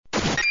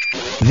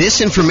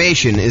This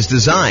information is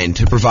designed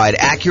to provide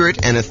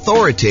accurate and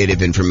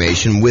authoritative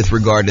information with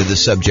regard to the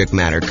subject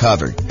matter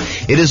covered.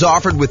 It is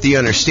offered with the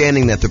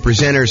understanding that the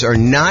presenters are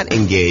not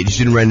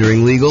engaged in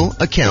rendering legal,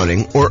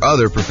 accounting, or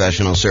other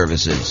professional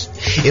services.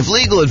 If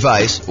legal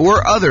advice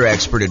or other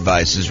expert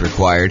advice is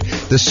required,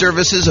 the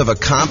services of a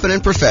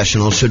competent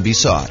professional should be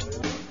sought.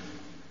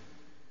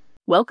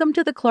 Welcome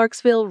to the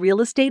Clarksville Real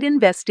Estate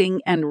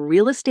Investing and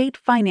Real Estate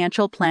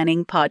Financial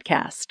Planning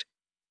Podcast.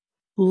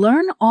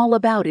 Learn all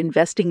about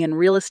investing in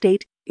real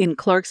estate in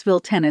Clarksville,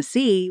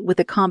 Tennessee, with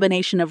a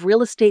combination of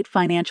real estate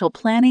financial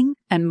planning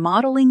and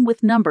modeling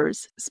with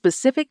numbers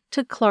specific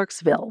to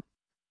Clarksville.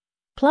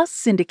 Plus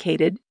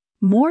syndicated,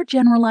 more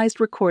generalized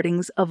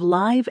recordings of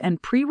live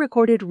and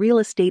pre-recorded real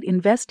estate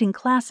investing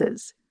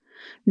classes,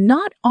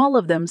 not all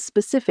of them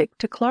specific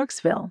to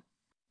Clarksville.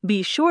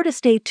 Be sure to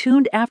stay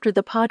tuned after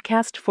the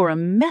podcast for a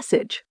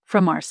message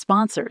from our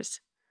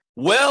sponsors.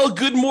 Well,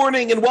 good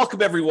morning and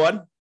welcome,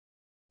 everyone.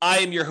 I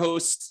am your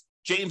host,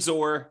 James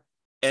Orr,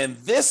 and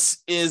this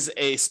is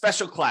a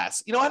special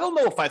class. I don't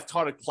know if I've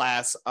taught a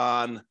class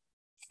on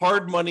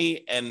hard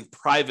money and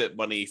private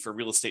money for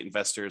real estate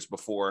investors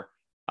before,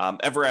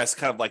 ever as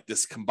kind of like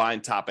this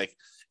combined topic.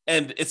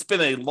 And it's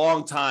been a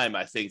long time,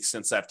 I think,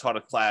 since I've taught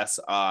a class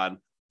on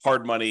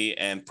hard money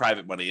and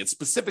private money, and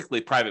specifically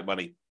private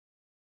money.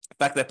 In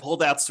fact, I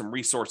pulled out some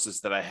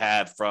resources that I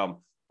had from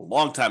a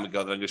long time ago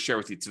that I'm going to share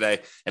with you today,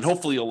 and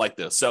hopefully you'll like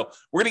this. So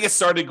we're going to get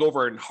started, go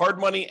over in hard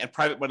money and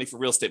private money for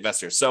real estate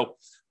investors. So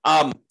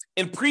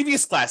in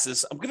previous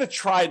classes, I'm going to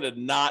try to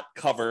not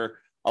cover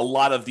a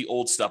lot of the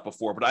old stuff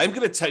before, but I'm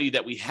going to tell you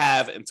that we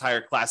have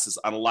entire classes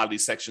on a lot of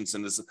these sections,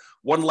 and there's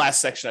one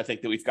last section I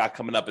think that we've got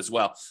coming up as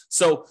well.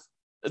 So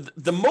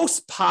the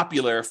most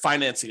popular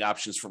financing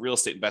options for real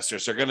estate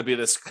investors are going to be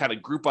this kind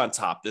of group on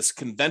top, this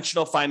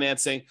conventional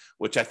financing,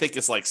 which I think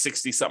is like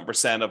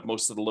 60-something% of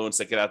most of the loans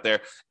that get out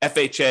there.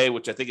 FHA,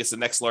 which I think is the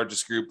next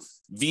largest group.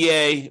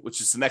 VA, which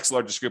is the next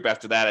largest group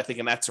after that, I think,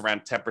 and that's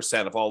around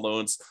 10% of all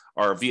loans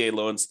are VA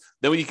loans.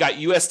 Then you've got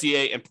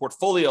USDA and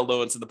portfolio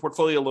loans, and the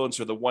portfolio loans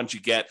are the ones you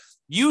get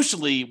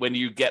usually when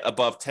you get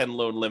above 10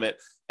 loan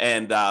limit,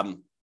 and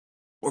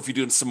or if you're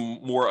doing some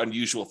more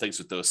unusual things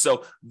with those.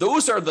 So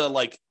those are the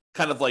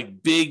kind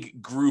of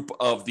big group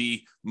of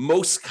the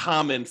most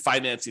common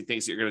financing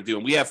things that you're going to do.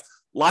 And we have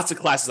lots of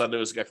classes on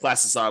those. We've got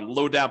classes on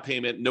low down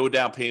payment, no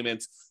down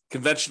payment,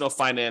 conventional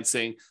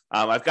financing.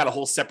 I've got a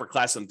whole separate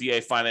class on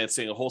VA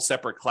financing, a whole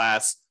separate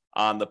class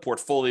on the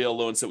portfolio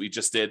loans that we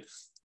just did.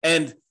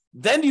 And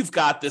then you've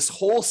got this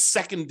whole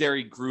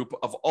secondary group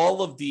of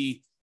all of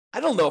the,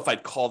 I don't know if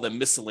I'd call them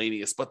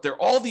miscellaneous, but they're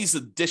all these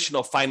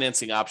additional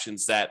financing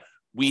options that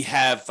we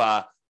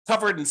have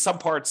covered in some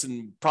parts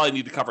and probably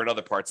need to cover in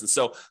other parts. And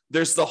so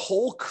there's the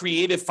whole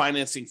creative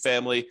financing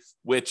family,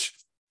 which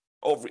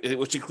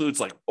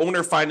includes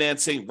owner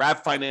financing,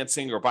 wrap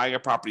financing, or buying a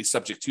property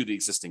subject to the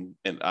existing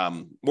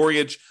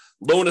mortgage,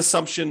 loan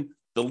assumption,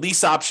 the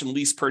lease option,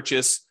 lease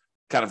purchase,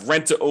 kind of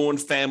rent to own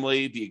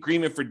family, the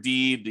agreement for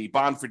deed, the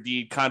bond for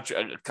deed,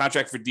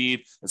 contract for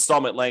deed,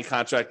 installment land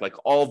contract,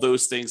 all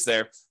those things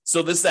there.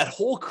 So there's that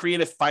whole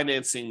creative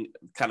financing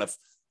kind of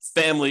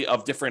family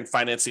of different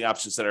financing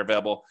options that are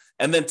available.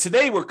 And then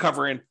today we're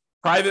covering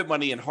private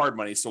money and hard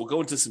money. So we'll go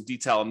into some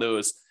detail on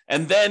those.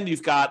 And then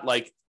you've got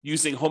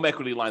using home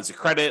equity lines of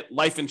credit,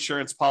 life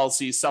insurance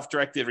policies,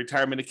 self-directed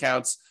retirement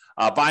accounts,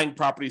 buying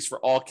properties for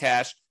all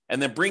cash,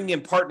 and then bringing in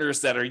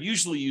partners that are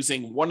usually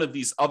using one of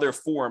these other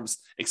forms,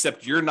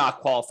 except you're not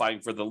qualifying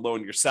for the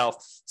loan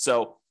yourself.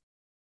 So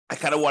I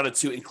kind of wanted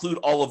to include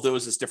all of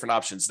those as different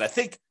options. And I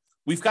think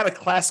we've got a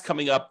class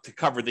coming up to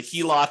cover the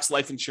HELOCs,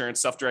 life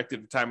insurance,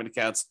 self-directed retirement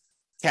accounts,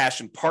 cash,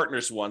 and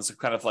partners ones. So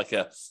kind of like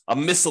a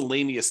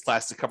miscellaneous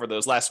class to cover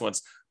those last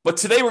ones. But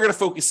today we're going to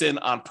focus in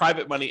on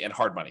private money and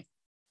hard money.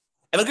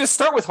 And I'm going to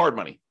start with hard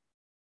money.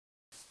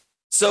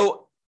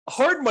 So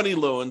hard money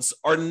loans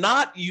are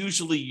not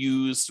usually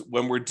used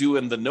when we're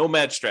doing the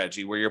nomad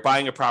strategy, where you're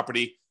buying a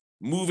property,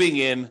 moving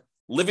in,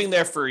 living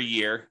there for a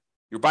year.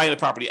 You're buying the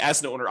property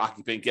as an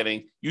owner-occupant,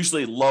 getting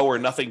usually low or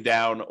nothing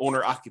down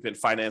owner-occupant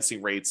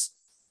financing rates,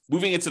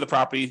 moving into the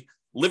property,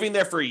 living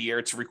there for a year.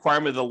 It's a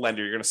requirement of the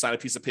lender. You're going to sign a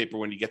piece of paper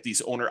when you get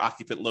these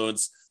owner-occupant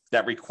loans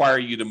that require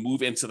you to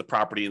move into the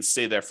property and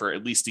stay there for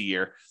at least a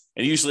year.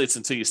 And usually it's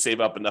until you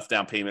save up enough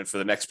down payment for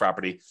the next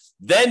property.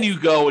 Then you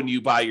go and you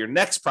buy your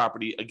next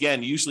property,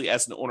 again, usually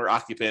as an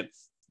owner-occupant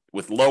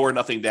with low or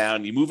nothing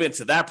down. You move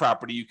into that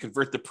property, you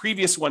convert the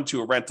previous one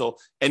to a rental,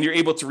 and you're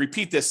able to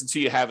repeat this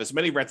until you have as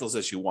many rentals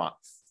as you want.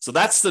 So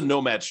that's the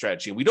nomad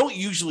strategy. We don't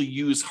usually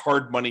use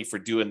hard money for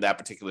doing that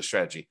particular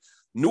strategy,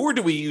 nor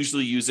do we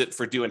usually use it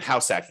for doing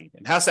house hacking.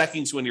 And house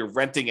hacking is when you're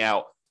renting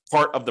out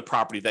part of the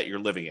property that you're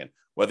living in,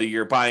 whether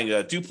you're buying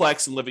a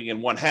duplex and living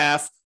in one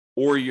half,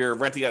 or you're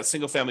renting out a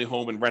single family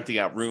home and renting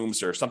out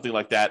rooms or something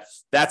like that.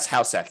 That's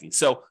house hacking.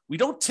 So we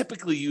don't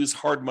typically use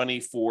hard money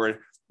for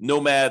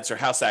nomads or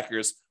house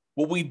hackers.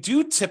 What we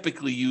do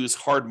typically use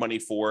hard money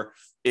for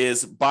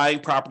is buying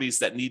properties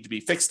that need to be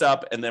fixed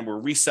up and then we're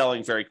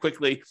reselling very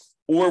quickly,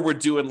 or we're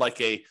doing like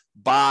a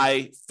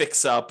buy,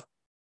 fix up,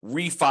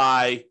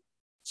 refi,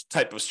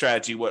 type of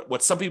strategy,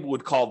 what some people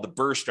would call the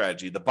BRRRR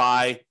strategy, the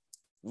buy,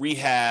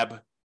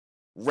 rehab,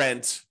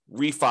 rent,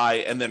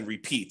 refi, and then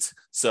repeat.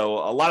 So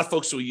a lot of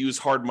folks will use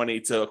hard money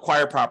to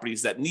acquire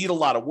properties that need a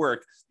lot of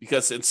work,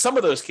 because in some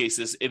of those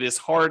cases, it is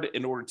hard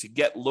in order to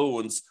get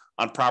loans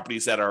on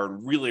properties that are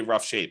in really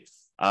rough shape.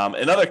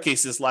 In other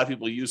cases, a lot of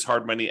people use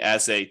hard money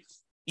as a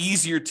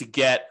easier to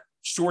get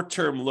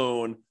short-term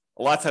loan.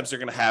 A lot of times they're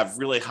going to have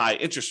really high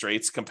interest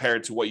rates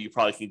compared to what you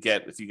probably can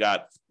get if you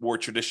got more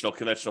traditional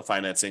conventional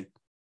financing.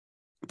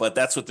 But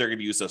that's what they're going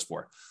to use those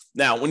for.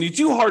 Now, when you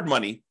do hard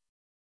money,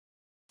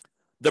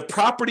 the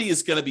property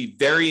is going to be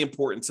very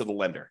important to the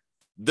lender.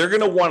 They're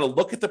going to want to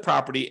look at the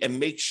property and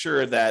make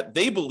sure that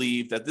they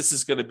believe that this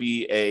is going to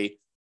be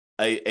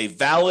a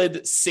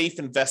valid, safe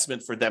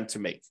investment for them to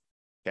make.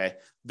 Okay.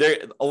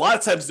 A lot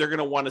of times they're going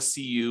to want to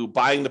see you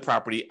buying the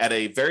property at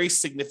a very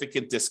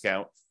significant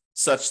discount,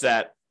 such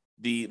that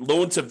the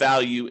loan to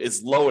value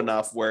is low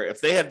enough where if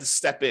they had to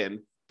step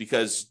in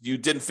because you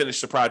didn't finish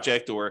the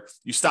project or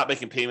you stop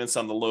making payments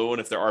on the loan,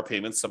 if there are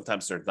payments,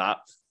 sometimes they're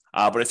not.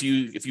 But if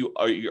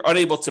you're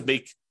unable to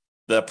make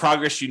the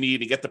progress you need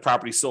to get the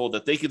property sold,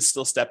 that they can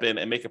still step in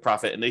and make a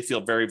profit, and they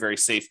feel very, very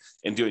safe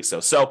in doing so.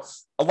 So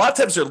a lot of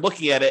times they're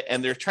looking at it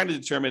and they're trying to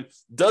determine,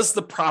 does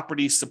the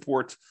property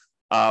support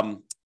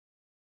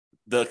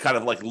the kind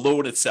of like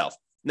loan itself?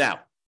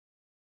 Now,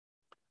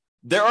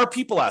 there are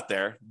people out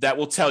there that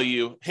will tell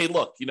you, hey,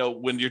 look,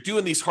 when you're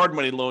doing these hard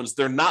money loans,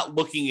 they're not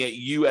looking at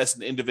you as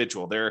an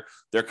individual. They're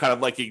kind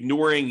of like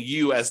ignoring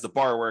you as the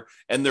borrower,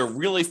 and they're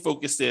really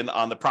focused in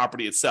on the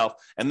property itself.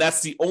 And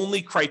that's the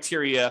only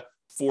criteria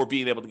for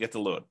being able to get the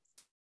loan.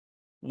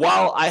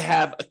 While I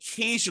have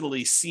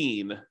occasionally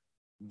seen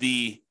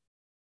the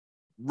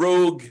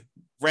rogue,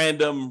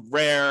 random,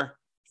 rare,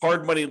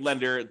 hard money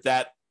lender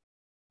that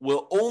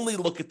will only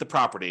look at the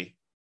property,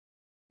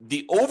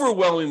 the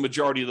overwhelming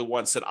majority of the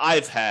ones that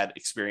I've had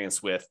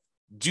experience with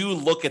do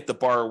look at the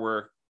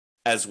borrower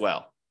as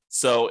well.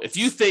 So if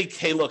you think,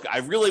 hey, look, I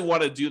really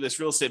want to do this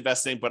real estate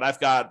investing, but I've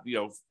got,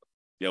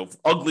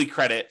 ugly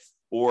credit,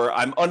 or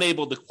I'm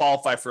unable to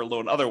qualify for a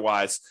loan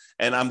otherwise,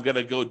 and I'm going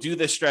to go do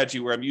this strategy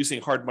where I'm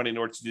using hard money in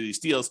order to do these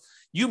deals,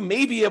 you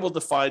may be able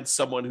to find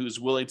someone who's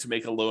willing to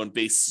make a loan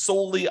based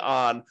solely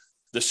on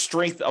the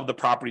strength of the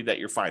property that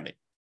you're finding.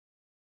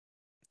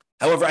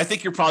 However, I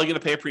think you're probably going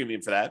to pay a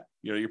premium for that.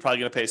 You're probably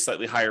going to pay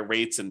slightly higher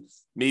rates and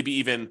maybe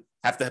even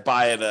have to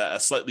buy at a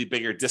slightly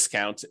bigger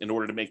discount in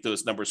order to make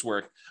those numbers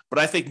work. But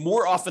I think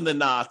more often than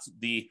not,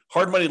 the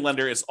hard money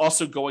lender is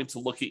also going to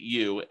look at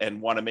you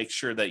and want to make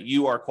sure that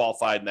you are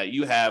qualified and that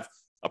you have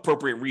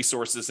appropriate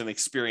resources and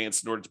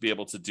experience in order to be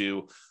able to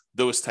do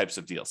those types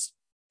of deals.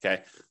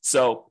 Okay.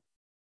 So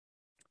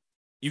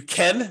you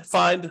can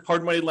find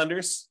hard money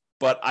lenders,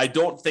 but I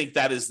don't think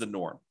that is the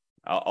norm.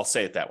 I'll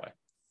say it that way.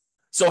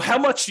 So how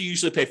much do you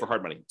usually pay for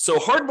hard money? So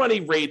hard money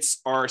rates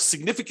are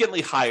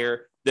significantly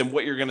higher than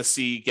what you're going to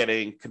see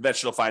getting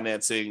conventional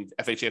financing,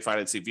 FHA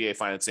financing, VA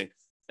financing.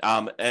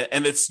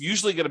 And it's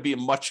usually going to be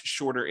much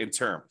shorter in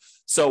term.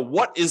 So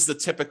what is the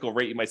typical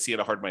rate you might see in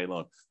a hard money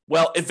loan?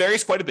 Well, it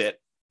varies quite a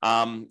bit.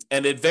 And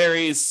it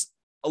varies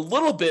a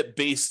little bit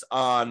based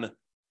on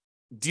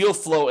deal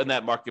flow in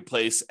that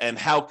marketplace and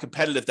how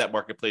competitive that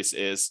marketplace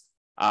is.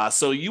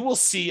 So you will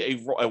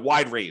see a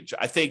wide range.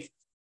 I think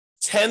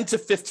 10 to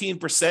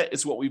 15%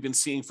 is what we've been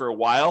seeing for a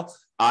while.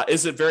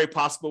 Is it very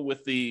possible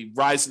with the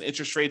rise in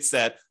interest rates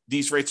that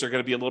these rates are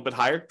going to be a little bit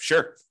higher?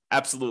 Sure,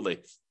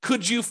 absolutely.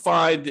 Could you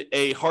find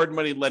a hard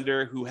money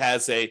lender who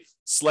has a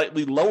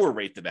slightly lower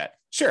rate than that?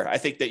 Sure, I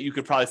think that you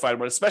could probably find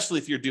one, especially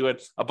if you're doing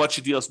a bunch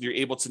of deals and you're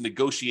able to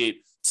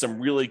negotiate some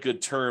really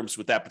good terms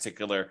with that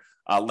particular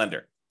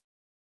lender.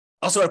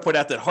 Also, I want to point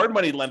out that hard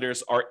money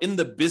lenders are in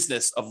the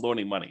business of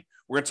loaning money.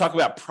 We're going to talk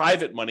about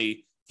private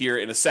money here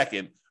in a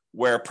second,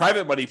 where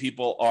private money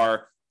people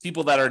are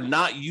people that are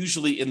not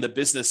usually in the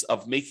business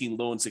of making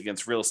loans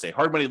against real estate.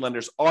 Hard money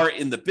lenders are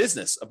in the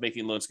business of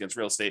making loans against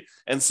real estate,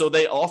 and so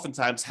they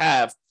oftentimes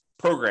have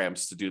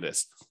programs to do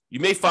this. You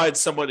may find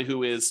someone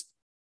who is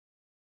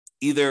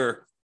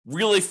either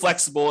really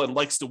flexible and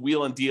likes to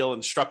wheel and deal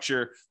and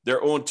structure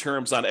their own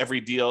terms on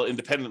every deal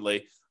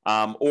independently,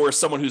 or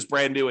someone who's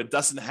brand new and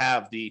doesn't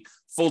have the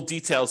full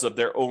details of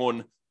their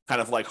own kind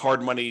of like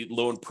hard money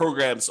loan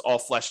programs all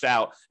fleshed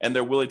out, and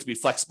they're willing to be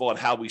flexible on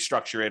how we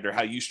structure it or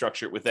how you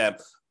structure it with them.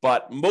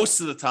 But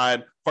most of the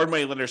time, hard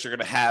money lenders are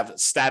going to have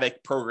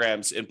static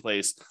programs in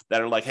place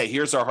that are like, hey,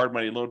 here's our hard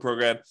money loan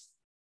program.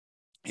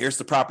 Here's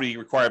the property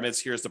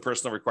requirements. Here's the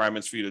personal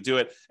requirements for you to do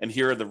it. And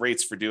here are the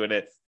rates for doing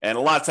it. And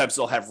a lot of times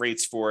they'll have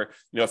rates for,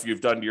 if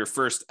you've done your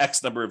first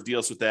X number of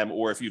deals with them,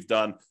 or if you've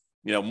done,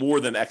 more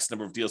than X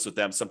number of deals with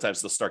them,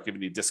 sometimes they'll start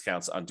giving you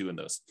discounts on doing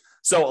those.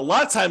 So a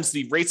lot of times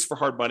the rates for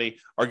hard money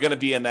are going to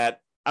be in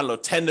that, 10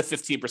 to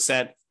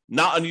 15%.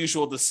 Not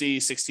unusual to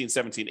see 16,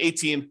 17,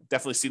 18.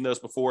 Definitely seen those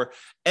before.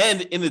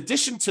 And in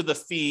addition to the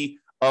fee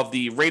of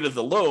the rate of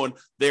the loan,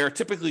 they are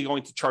typically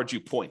going to charge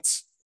you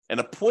points. And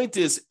a point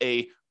is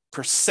a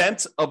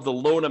percent of the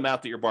loan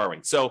amount that you're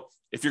borrowing. So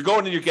if you're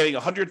going and you're getting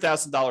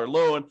 $100,000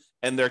 loan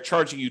and they're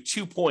charging you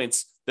 2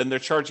 points, then they're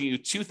charging you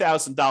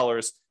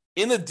 $2,000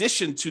 in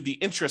addition to the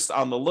interest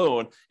on the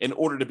loan in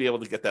order to be able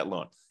to get that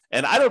loan.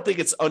 And I don't think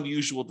it's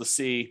unusual to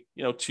see,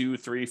 2,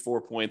 3,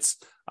 4 points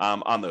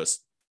on those.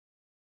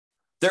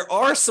 There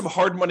are some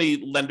hard money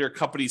lender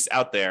companies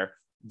out there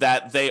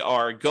that they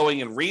are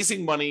going and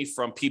raising money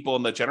from people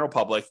in the general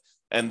public,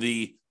 and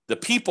the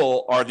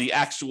people are the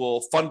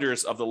actual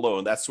funders of the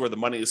loan. That's where the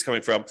money is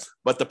coming from.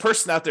 But the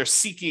person out there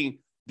seeking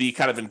the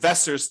kind of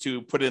investors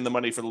to put in the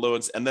money for the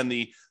loans, and then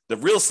the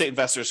real estate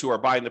investors who are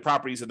buying the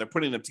properties and they're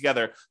putting them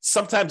together,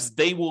 sometimes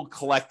they will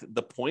collect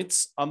the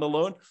points on the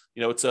loan.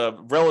 It's a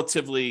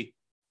relatively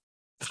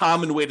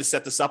common way to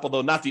set this up,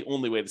 although not the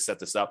only way to set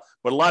this up.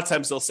 But a lot of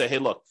times they'll say, hey,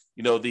 look,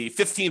 the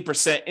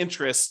 15%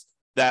 interest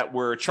that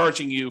we're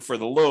charging you for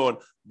the loan,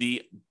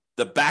 the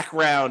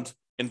background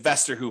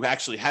investor who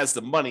actually has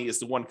the money is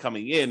the one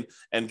coming in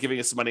and giving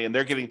us the money, and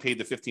they're getting paid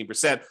the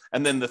 15%.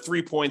 And then the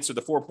 3 points or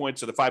the 4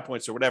 points or the 5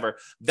 points or whatever,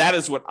 that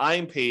is what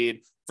I'm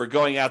paid for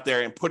going out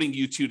there and putting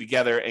you two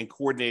together and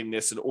coordinating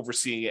this and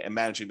overseeing it and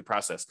managing the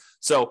process.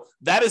 So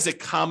that is a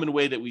common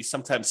way that we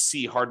sometimes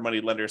see hard money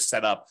lenders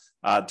set up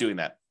doing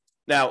that.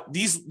 Now,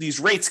 these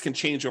rates can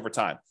change over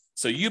time.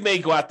 So you may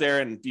go out there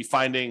and be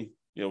finding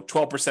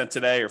 12%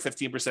 today or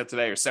 15%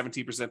 today or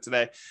 17%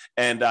 today.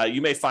 And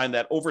you may find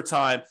that over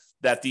time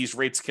that these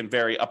rates can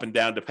vary up and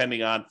down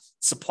depending on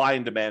supply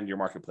and demand in your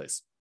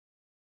marketplace.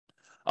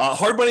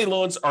 Hard money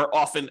loans are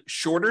often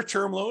shorter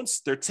term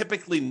loans. They're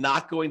typically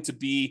not going to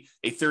be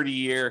a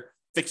 30-year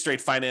fixed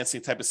rate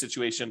financing type of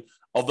situation.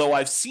 Although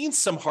I've seen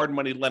some hard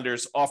money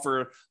lenders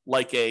offer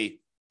like a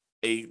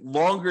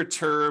longer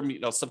term,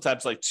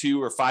 sometimes like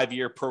 2 or 5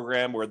 year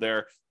program where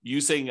they're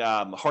using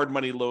hard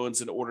money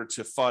loans in order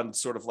to fund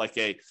sort of like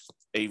a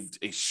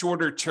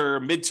shorter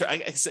term, midterm, I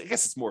guess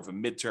it's more of a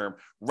midterm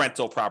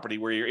rental property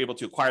where you're able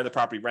to acquire the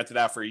property, rent it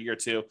out for a year or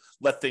two,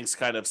 let things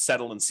kind of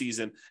settle in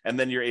season, and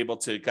then you're able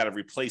to kind of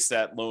replace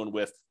that loan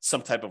with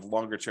some type of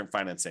longer term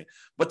financing.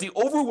 But the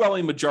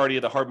overwhelming majority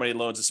of the hard money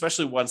loans,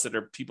 especially ones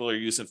that people are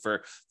using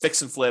for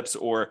fix and flips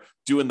or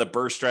doing the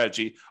BRRRR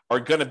strategy, are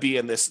going to be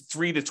in this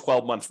 3 to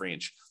 12 month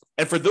range.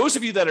 And for those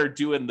of you that are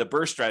doing the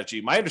BRRRR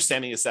strategy, my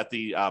understanding is that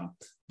the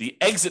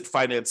exit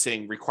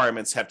financing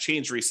requirements have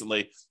changed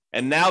recently.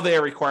 And now they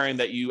are requiring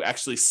that you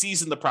actually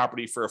season the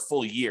property for a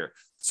full year.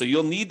 So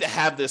you'll need to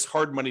have this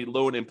hard money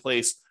loan in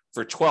place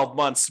for 12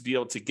 months to be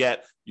able to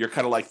get your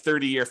kind of like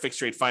 30-year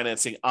fixed rate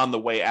financing on the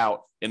way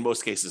out in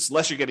most cases,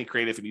 unless you're getting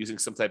creative and using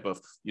some type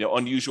of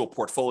unusual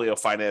portfolio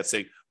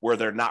financing where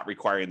they're not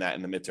requiring that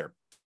in the midterm.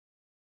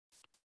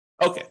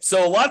 Okay,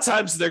 so a lot of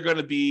times they're going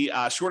to be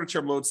shorter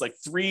term loans, like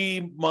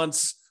 3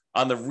 months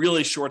on the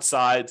really short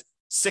side.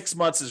 6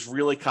 months is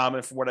really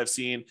common from what I've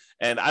seen.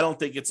 And I don't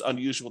think it's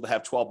unusual to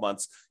have 12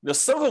 months.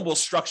 Some of them will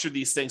structure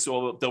these things.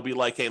 So they'll be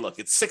like, hey, look,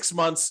 it's 6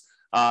 months.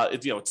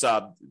 It's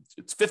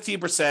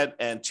 15%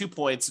 and 2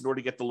 points in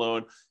order to get the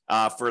loan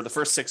for the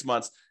first 6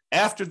 months.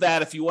 After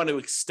that, if you want to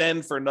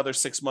extend for another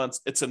 6 months,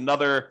 it's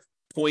another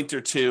point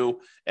or two.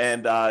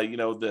 And,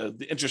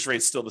 the interest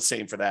rate's still the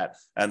same for that.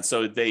 And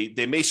so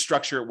they may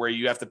structure it where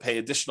you have to pay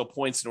additional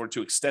points in order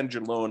to extend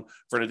your loan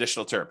for an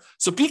additional term.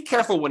 So be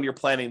careful when you're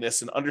planning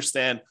this and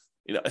understand,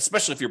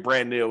 especially if you're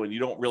brand new and you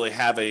don't really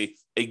have a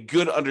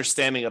good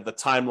understanding of the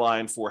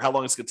timeline for how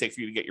long it's going to take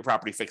for you to get your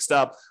property fixed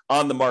up,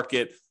 on the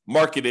market,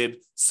 marketed,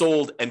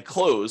 sold, and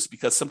closed,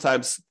 because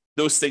sometimes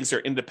those things are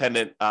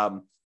independent,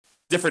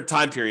 different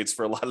time periods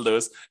for a lot of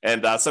those.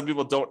 And some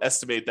people don't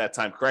estimate that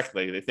time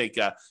correctly. They think,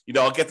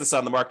 I'll get this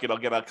on the market, I'll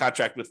get a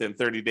contract within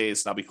 30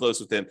 days, and I'll be closed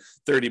within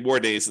 30 more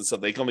days. And so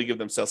they can only give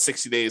themselves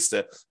 60 days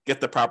to get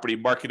the property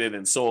marketed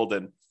and sold.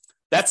 And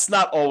that's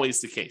not always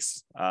the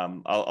case.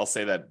 I'll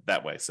say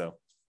that way. So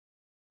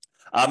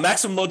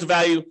maximum loan to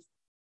value,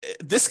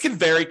 this can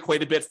vary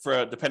quite a bit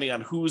depending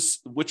on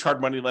which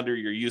hard money lender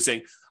you're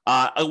using.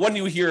 One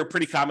you hear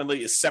pretty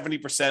commonly is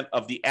 70%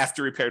 of the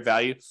after repaired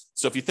value.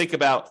 So if you think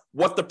about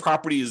what the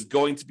property is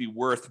going to be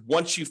worth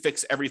once you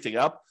fix everything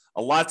up,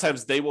 a lot of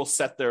times they will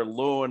set their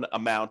loan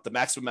amount, the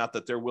maximum amount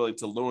that they're willing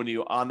to loan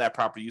you on that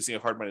property using a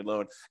hard money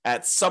loan,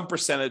 at some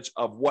percentage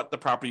of what the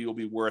property will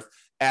be worth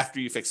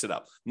after you fix it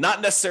up.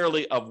 Not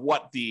necessarily of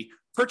what the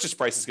purchase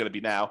price is going to be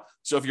now.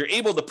 So if you're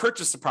able to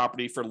purchase the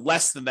property for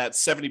less than that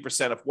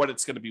 70% of what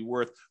it's going to be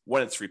worth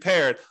when it's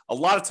repaired, a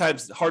lot of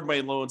times hard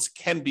money loans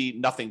can be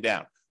nothing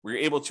down, where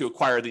you're able to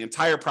acquire the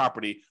entire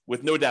property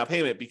with no down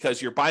payment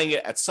because you're buying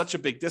it at such a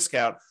big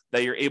discount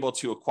that you're able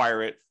to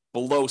acquire it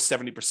below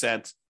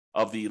 70%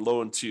 of the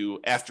loan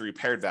to after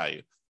repaired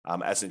value,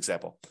 as an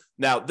example.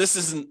 Now, this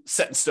isn't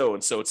set in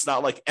stone, so it's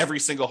not like every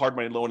single hard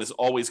money loan is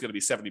always going to be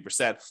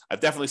 70%. I've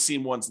definitely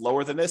seen ones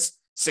lower than this.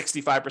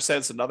 65%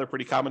 is another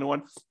pretty common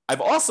one.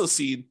 I've also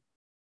seen,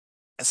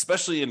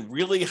 especially in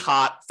really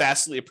hot,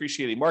 fastly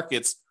appreciating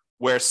markets,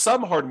 where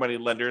some hard money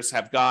lenders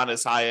have gone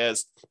as high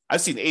as,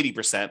 I've seen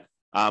 80%.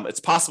 It's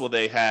possible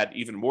they had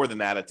even more than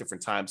that at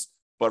different times,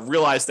 but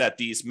realize that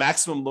these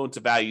maximum loan to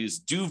values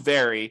do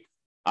vary.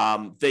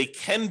 They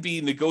can be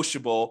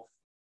negotiable,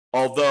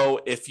 although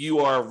if you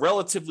are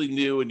relatively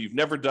new and you've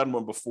never done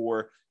one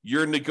before,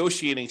 your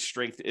negotiating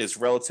strength is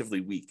relatively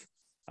weak.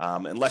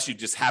 unless you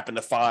just happen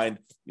to find,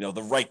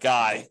 the right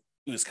guy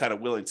who's kind of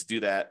willing to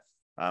do that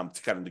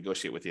to kind of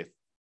negotiate with you.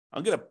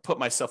 I'm going to put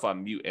myself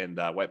on mute and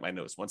wipe my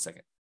nose. 1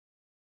 second.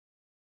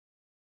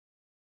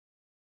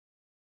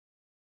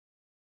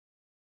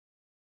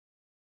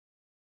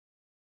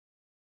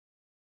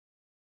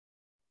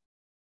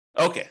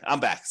 Okay, I'm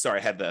back. Sorry,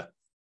 I had to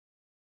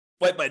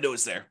wipe my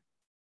nose there.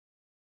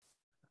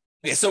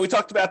 Okay, so we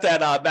talked about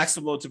that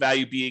maximum loan to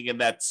value being in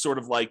that sort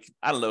of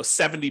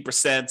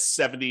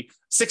 70%,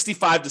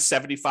 65 to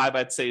 75,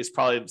 I'd say is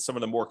probably some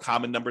of the more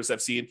common numbers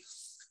I've seen.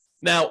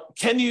 Now,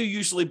 can you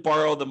usually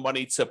borrow the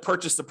money to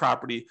purchase the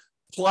property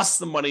plus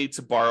the money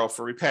to borrow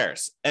for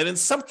repairs? And in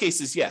some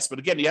cases, yes. But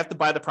again, you have to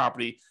buy the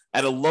property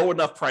at a low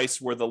enough price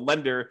where the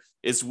lender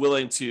is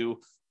willing to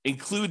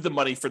include the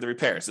money for the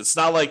repairs. It's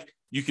not like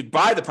you could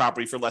buy the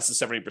property for less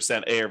than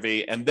 70%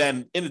 ARV, and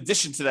then in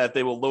addition to that,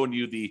 they will loan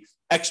you the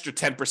extra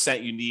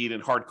 10% you need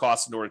in hard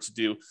costs in order to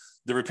do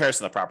the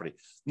repairs on the property.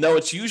 No,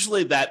 it's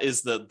usually that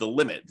is the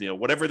limit.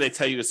 Whatever they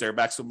tell you is their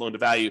maximum loan to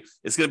value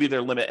is going to be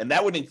their limit, and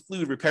that would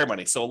include repair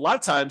money. So a lot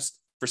of times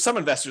for some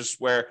investors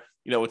where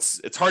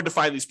it's hard to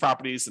find these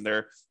properties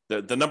and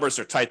the numbers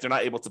are tight, they're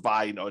not able to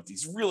buy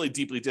these really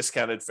deeply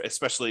discounted,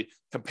 especially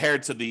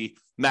compared to the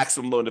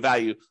maximum loan to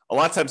value. A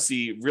lot of times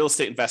the real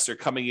estate investor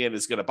coming in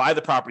is going to buy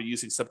the property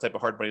using some type of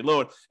hard money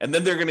loan, and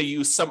then they're going to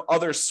use some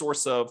other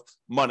source of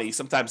money,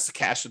 sometimes the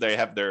cash that they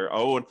have their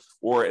own,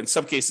 or in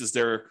some cases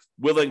they're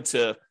willing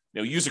to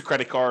use a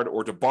credit card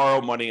or to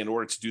borrow money in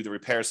order to do the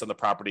repairs on the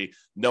property,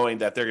 knowing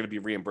that they're going to be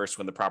reimbursed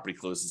when the property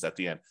closes at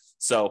the end.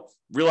 So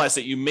realize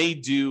that you may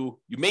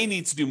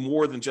need to do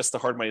more than just the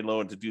hard money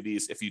loan to do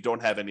these if you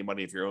don't have any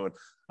money of your own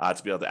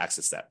to be able to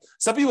access that.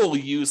 Some people will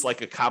use a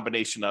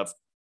combination of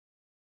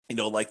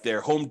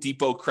their Home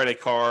Depot credit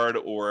card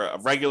or a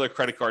regular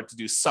credit card to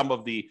do some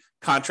of the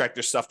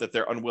contractor stuff that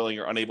they're unwilling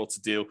or unable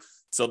to do.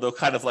 So they'll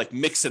kind of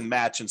mix and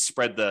match and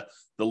spread the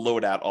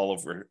load out all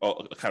over,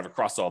 kind of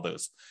across all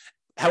those.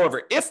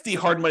 However, if the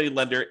hard money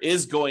lender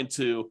is going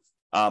to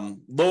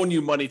loan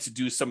you money to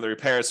do some of the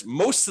repairs,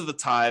 most of the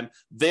time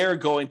they're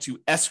going to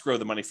escrow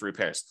the money for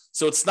repairs.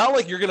 So it's not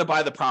like you're going to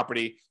buy the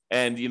property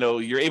and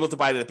you're able to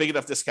buy it at a big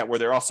enough discount where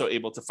they're also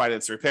able to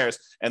finance the repairs,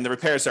 and the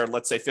repairs are,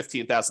 let's say,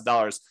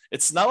 $15,000.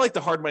 It's not like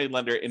the hard money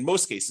lender, in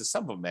most cases,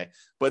 some of them may,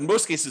 but in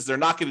most cases, they're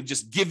not going to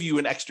just give you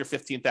an extra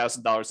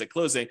 $15,000 at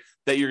closing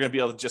that you're going to be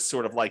able to just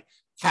sort of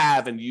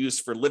have and use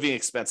for living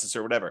expenses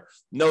or whatever.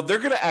 No, they're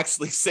going to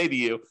actually say to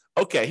you,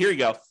 okay, here you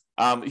go.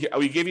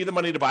 We gave you the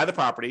money to buy the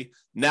property.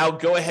 Now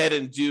go ahead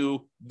and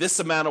do this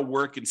amount of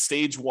work in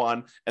stage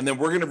one, and then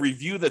we're going to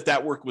review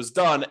that work was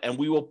done, and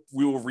we will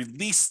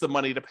release the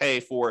money to pay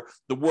for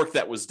the work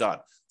that was done.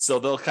 So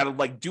they'll kind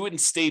of do it in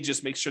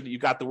stages, make sure that you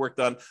got the work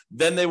done.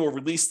 Then they will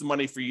release the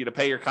money for you to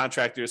pay your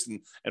contractors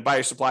and buy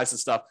your supplies and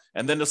stuff.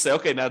 And then they'll say,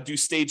 okay, now do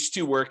stage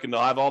 2 work, and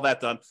they'll have all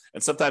that done.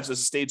 And sometimes there's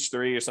a stage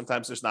 3, or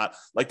sometimes there's not.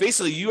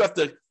 Basically you have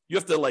to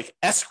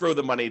escrow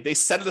the money. They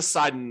set it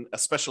aside in a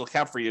special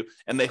account for you,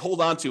 and they hold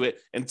on to it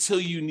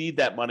until you need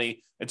that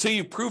money, until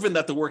you've proven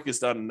that the work is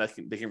done,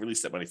 and they can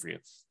release that money for you.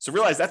 So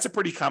realize that's a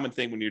pretty common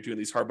thing when you're doing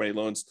these hard money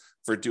loans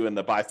for doing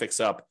the buy,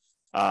 fix up,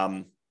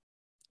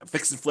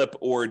 fix and flip,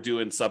 or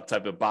doing some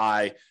type of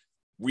buy,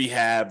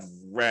 rehab,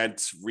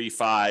 rent,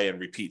 refi, and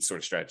repeat sort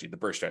of strategy, the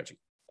BRRRR strategy.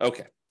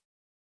 Okay.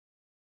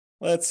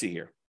 Let's see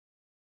here.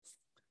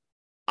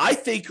 I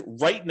think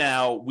right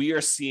now we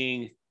are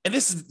seeing, and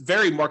this is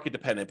very market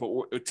dependent,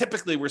 but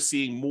typically we're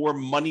seeing more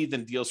money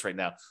than deals right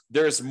now.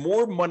 There's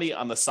more money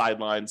on the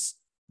sidelines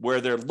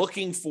where they're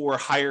looking for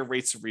higher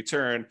rates of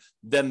return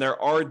than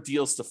there are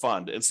deals to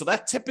fund. And so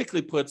that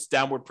typically puts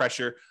downward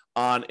pressure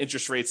on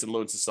interest rates and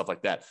loans and stuff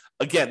like that.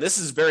 Again, this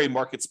is very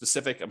market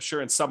specific. I'm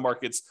sure in some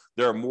markets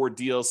there are more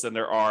deals than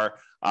there are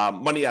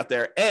money out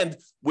there. And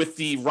with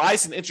the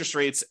rise in interest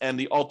rates and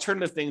the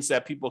alternative things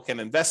that people can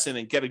invest in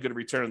and get a good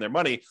return on their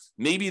money,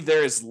 maybe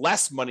there is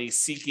less money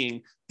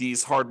seeking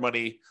these hard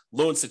money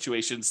loan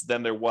situations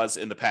than there was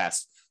in the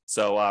past.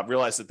 So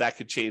realize that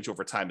could change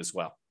over time as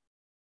well.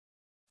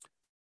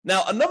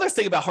 Now, another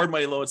thing about hard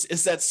money loans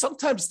is that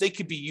sometimes they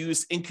could be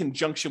used in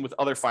conjunction with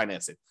other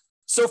financing.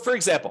 So for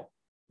example,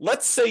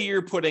 let's say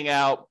you're putting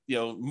out,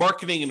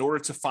 marketing in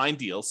order to find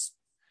deals,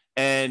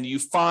 and you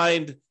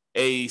find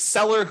a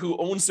seller who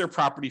owns their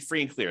property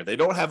free and clear. They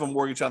don't have a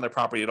mortgage on their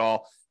property at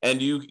all.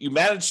 And you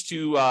manage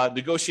to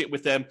negotiate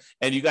with them,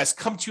 and you guys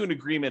come to an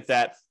agreement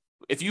that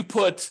if you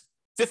put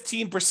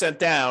 15%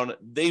 down,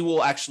 they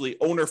will actually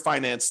owner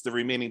finance the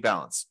remaining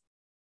balance.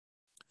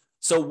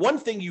 So one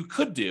thing you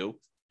could do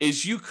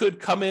is you could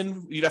come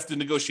in, you'd have to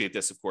negotiate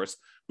this, of course,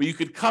 but you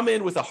could come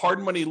in with a hard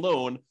money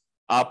loan,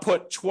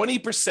 put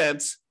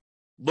 20%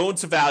 loan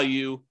to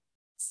value,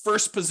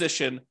 first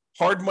position,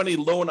 hard money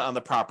loan on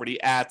the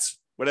property at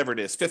whatever it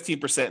is,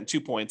 15% and 2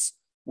 points,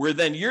 where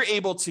then you're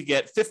able to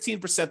get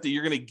 15% that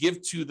you're going to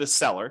give to the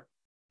seller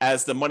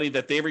as the money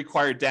that they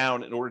require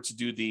down in order to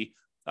do the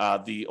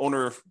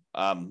owner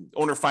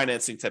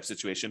financing type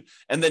situation.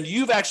 And then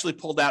you've actually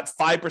pulled out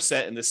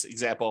 5% in this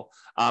example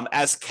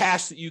as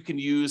cash that you can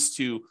use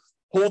to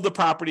hold the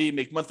property,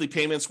 make monthly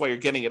payments while you're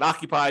getting it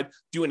occupied,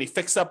 do any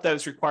fix up that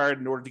is required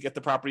in order to get the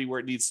property where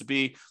it needs to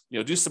be,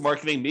 do some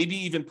marketing, maybe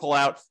even pull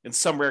out, in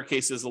some rare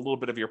cases, a little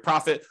bit of your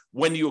profit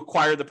when you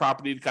acquire the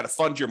property to kind of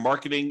fund your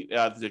marketing,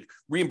 to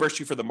reimburse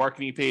you for the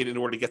marketing you paid in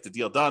order to get the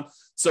deal done.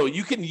 So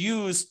you can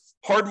use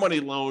hard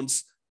money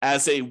loans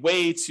as a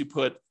way to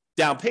put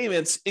down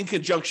payments in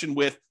conjunction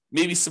with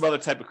maybe some other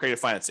type of creative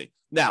financing.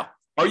 Now,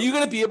 are you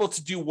going to be able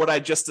to do what I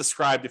just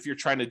described if you're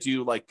trying to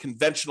do like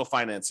conventional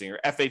financing or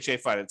FHA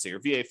financing or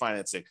VA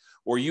financing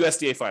or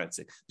USDA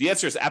financing? The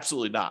answer is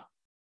absolutely not.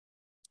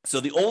 So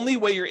the only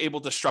way you're able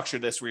to structure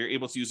this, where you're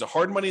able to use a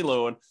hard money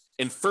loan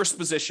in first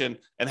position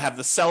and have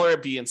the seller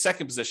be in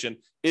second position,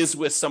 is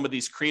with some of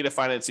these creative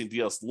financing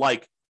deals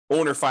like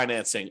owner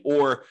financing,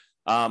 or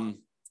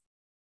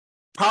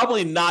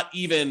probably not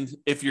even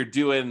if you're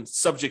doing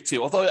subject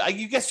to, although I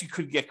guess you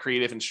could get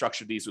creative and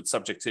structure these with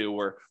subject to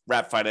or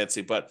wrap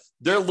financing, but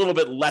they're a little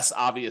bit less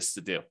obvious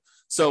to do.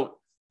 So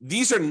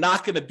these are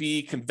not going to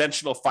be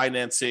conventional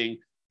financing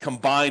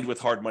combined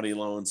with hard money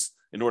loans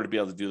in order to be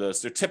able to do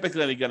those. They're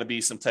typically going to be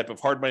some type of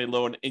hard money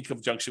loan in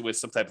conjunction with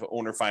some type of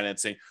owner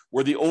financing,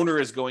 where the owner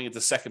is going into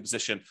second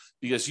position,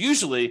 because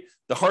usually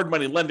the hard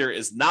money lender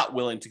is not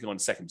willing to go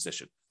into second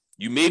position.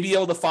 You may be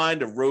able to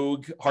find a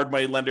rogue hard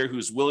money lender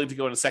who's willing to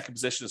go into second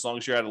position as long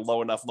as you're at a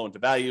low enough loan to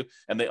value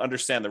and they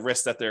understand the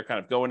risk that they're kind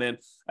of going in,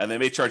 and they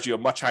may charge you a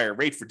much higher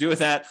rate for doing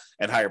that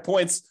and higher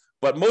points.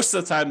 But most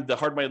of the time, the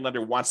hard money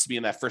lender wants to be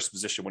in that first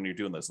position when you're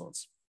doing those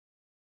loans.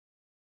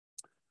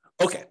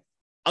 Okay,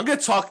 I'm going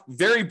to talk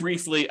very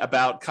briefly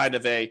about kind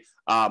of a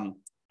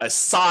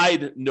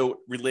side note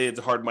related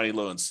to hard money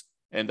loans.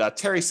 And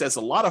Terry says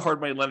a lot of hard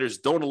money lenders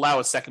don't allow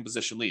a second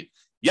position lien.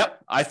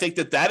 Yep, I think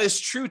that is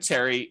true,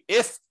 Terry.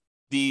 If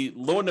the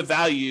loan to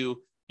value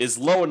is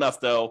low enough,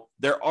 though,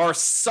 there are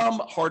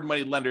some hard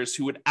money lenders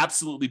who would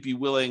absolutely be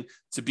willing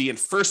to be in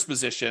first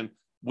position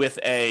with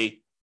a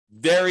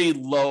very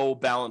low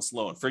balance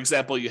loan. For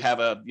example, you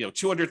have a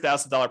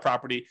 $200,000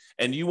 property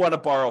and you want to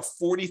borrow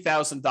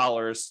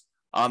 $40,000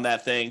 on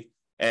that thing,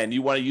 and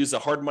you want to use a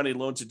hard money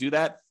loan to do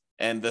that,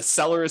 and the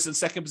seller is in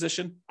second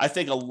position. I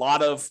think a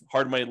lot of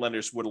hard money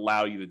lenders would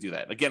allow you to do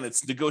that. Again,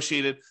 it's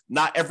negotiated.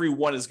 Not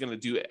everyone is going to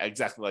do it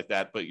exactly like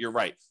that, but you're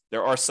right.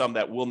 There are some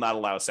that will not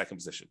allow a second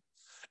position,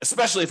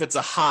 especially if it's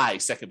a high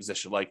second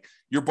position. Like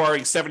you're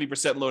borrowing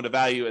 70% loan to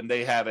value and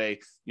they have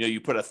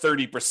you put a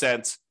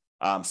 30%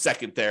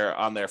 second there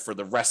on there for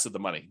the rest of the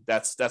money.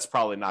 That's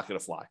probably not going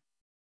to fly.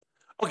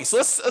 Okay, so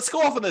let's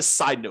go off on this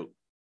side note.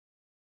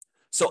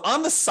 So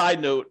on the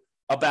side note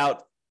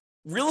about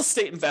real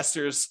estate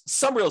investors,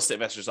 some real estate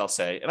investors, I'll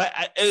say, and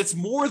it's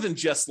more than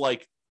just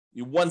like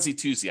onesie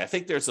twosie. I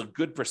think there's a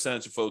good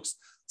percentage of folks,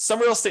 some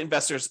real estate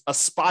investors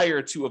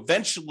aspire to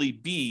eventually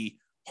be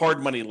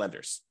hard money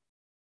lenders.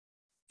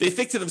 They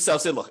think to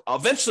themselves, hey, look,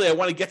 eventually I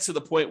want to get to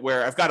the point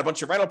where I've got a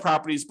bunch of rental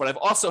properties, but I've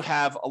also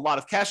have a lot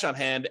of cash on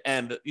hand,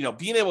 and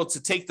being able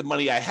to take the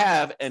money I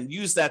have and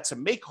use that to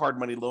make hard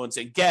money loans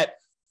and get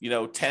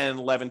 10,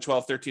 11,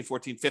 12, 13,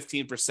 14,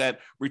 15%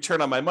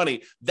 return on my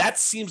money. That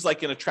seems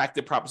like an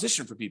attractive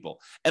proposition for people.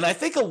 And I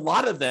think a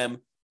lot of them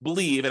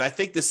believe, and I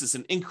think this is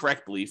an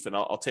incorrect belief, and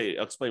I'll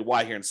explain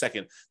why here in a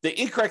second. They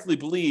incorrectly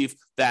believe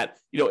that,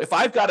 if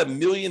I've got $1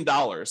 million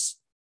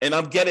and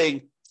I'm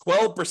getting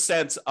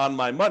 12% on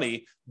my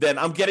money, then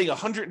I'm getting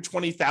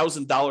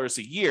 $120,000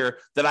 a year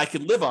that I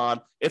can live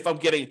on if I'm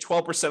getting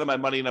 12% of my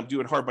money and I'm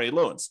doing hard money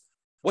loans.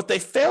 What they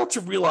fail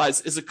to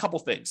realize is a couple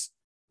things.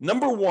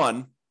 Number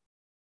one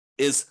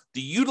is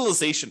the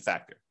utilization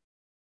factor.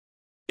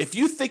 If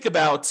you think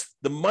about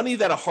the money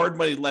that a hard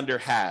money lender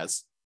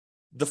has,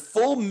 the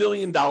full $1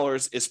 million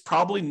is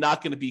probably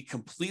not going to be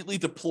completely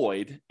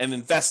deployed and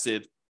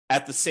invested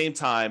at the same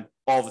time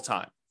all the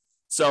time.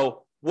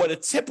 So what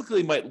it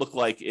typically might look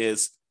like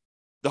is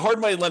the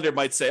hard money lender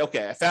might say,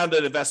 okay, I found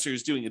an investor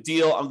who's doing a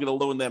deal. I'm going to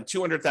loan them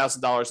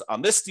 $200,000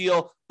 on this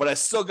deal, but I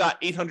still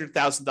got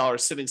 $800,000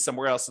 sitting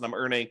somewhere else and I'm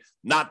earning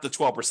not the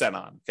 12%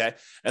 on, okay?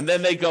 And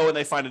then they go and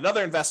they find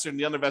another investor, and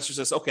the other investor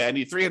says, okay, I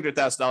need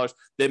 $300,000.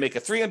 They make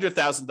a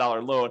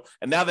 $300,000 loan,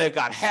 and now they've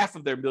got half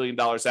of their $1 million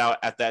out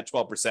at that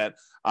 12%.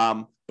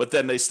 But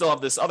then they still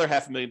have this other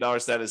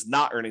 $500,000 that is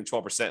not earning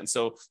 12%. And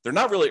so they're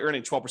not really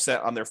earning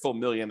 12% on their full $1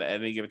 million at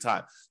any given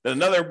time. Then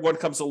another one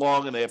comes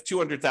along and they have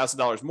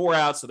 $200,000 more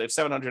out. So they have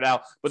 $700,000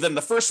 out, but then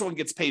the first one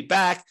gets paid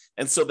back.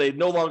 And so they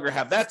no longer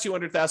have that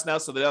 $200,000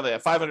 out. So now they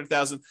have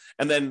 $500,000.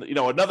 And then,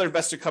 another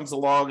investor comes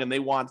along and they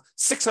want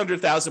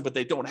 $600,000, but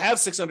they don't have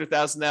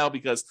 $600,000 now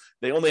because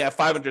they only have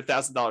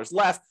 $500,000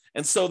 left.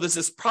 And so there's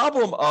this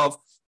problem of,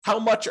 how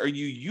much are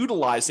you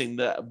utilizing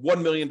the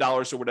 $1 million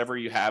or whatever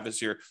you have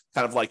as your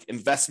kind of like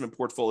investment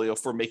portfolio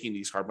for making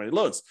these hard money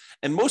loans?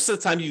 And most of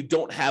the time, you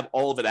don't have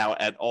all of it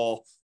out at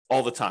all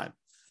the time.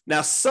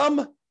 Now,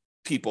 some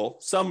people,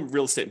 some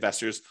real estate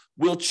investors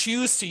will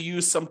choose to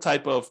use some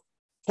type of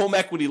home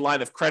equity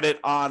line of credit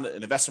on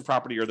an investment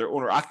property or their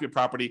owner-occupant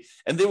property,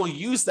 and they will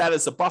use that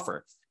as a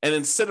buffer. And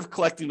instead of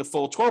collecting the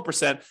full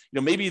 12%,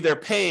 maybe they're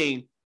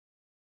paying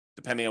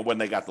depending on when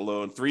they got the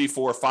loan, 3,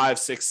 4, 5,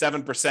 6,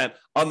 7%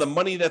 on the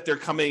money that they're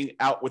coming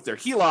out with their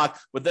HELOC,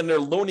 but then they're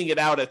loaning it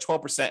out at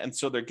 12%. And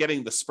so they're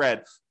getting the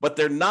spread, but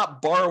they're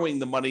not borrowing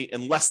the money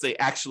unless they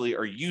actually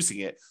are using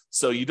it.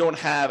 So you don't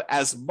have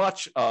as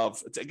much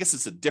of, I guess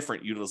it's a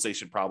different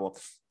utilization problem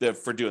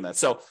for doing that.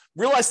 So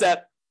realize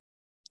that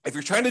if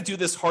you're trying to do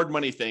this hard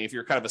money thing, if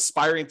you're kind of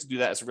aspiring to do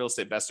that as a real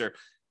estate investor,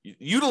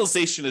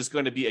 utilization is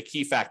going to be a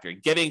key factor.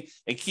 Getting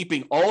and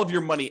keeping all of your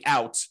money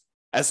out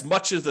as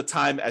much of the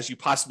time as you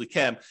possibly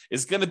can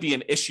is going to be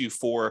an issue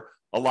for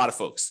a lot of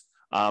folks.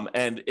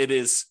 And it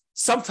is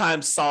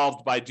sometimes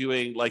solved by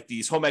doing like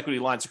these home equity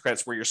lines of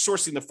credits where you're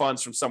sourcing the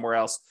funds from somewhere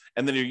else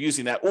and then you're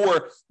using that,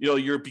 or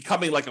you're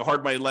becoming like a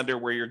hard money lender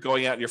where you're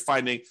going out and you're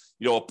finding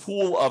a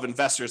pool of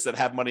investors that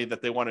have money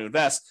that they want to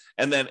invest,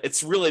 and then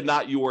it's really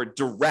not your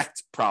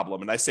direct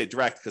problem. And I say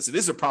direct because it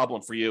is a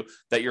problem for you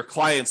that your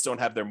clients don't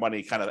have their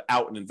money kind of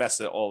out and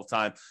invested all the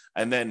time,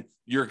 and then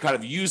you're kind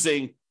of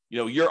using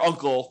your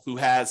uncle who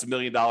has $1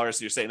 million.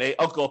 You're saying, hey,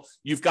 uncle,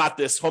 you've got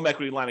this home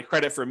equity line of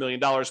credit for $1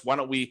 million. Why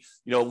don't we,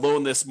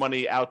 loan this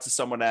money out to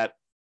someone at,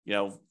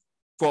 12%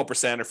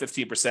 or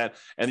 15%.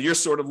 And you're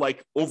sort of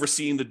like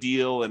overseeing the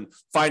deal and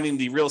finding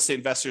the real estate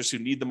investors who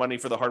need the money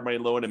for the hard money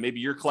loan. And maybe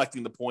you're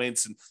collecting the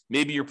points and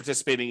maybe you're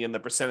participating in the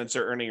percentage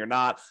they're earning or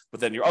not. But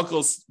then your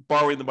uncle's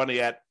borrowing the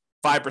money at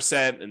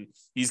 5% and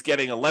he's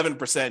getting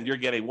 11%, you're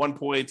getting 1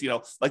 point,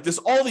 like there's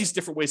all these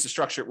different ways to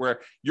structure it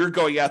where you're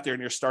going out there and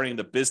you're starting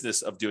the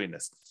business of doing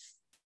this.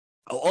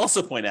 I'll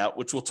also point out,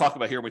 which we'll talk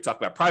about here when we talk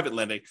about private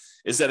lending,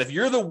 is that if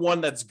you're the one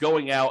that's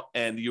going out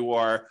and you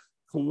are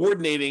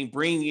coordinating,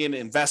 bringing in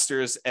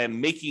investors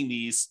and making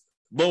these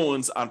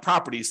loans on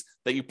properties,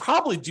 that you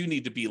probably do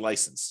need to be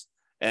licensed.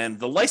 And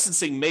the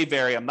licensing may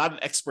vary. I'm not an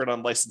expert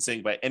on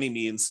licensing by any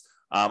means.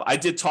 I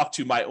did talk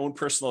to my own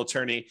personal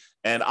attorney,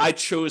 and I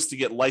chose to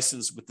get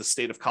licensed with the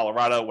state of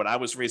Colorado when I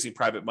was raising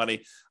private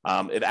money.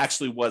 It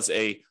actually was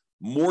a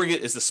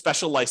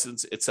special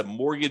license. It's a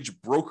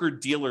mortgage broker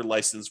dealer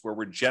license where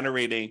we're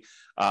generating,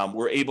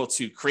 we're able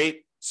to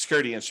create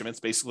security instruments,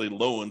 basically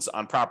loans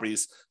on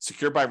properties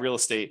secured by real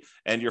estate,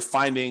 and you're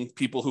finding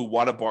people who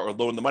want to borrow or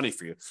loan the money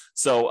for you.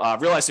 So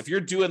realize if you're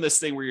doing this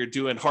thing where you're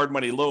doing hard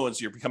money loans,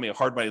 you're becoming a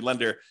hard money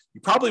lender, you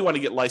probably want to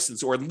get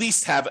licensed or at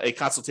least have a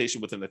consultation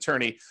with an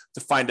attorney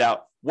to find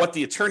out what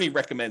the attorney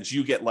recommends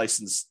you get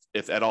licensed,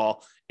 if at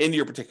all, in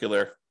your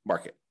particular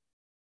market.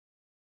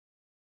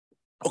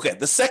 Okay,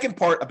 the second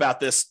part about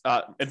this,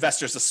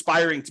 investors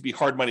aspiring to be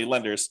hard money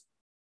lenders,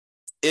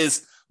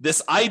 is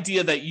this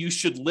idea that you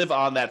should live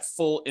on that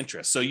full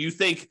interest. So you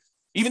think,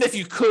 even if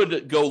you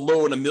could go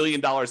loan $1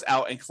 million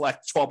out and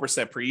collect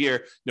 12% per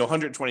year,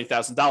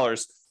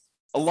 $120,000,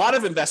 a lot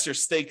of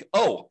investors think,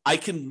 oh, I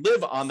can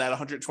live on that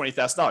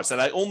 $120,000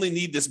 and I only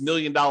need this $1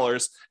 million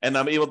and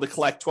I'm able to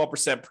collect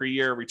 12% per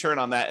year return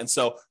on that. And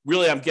so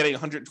really I'm getting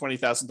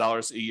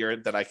 $120,000 a year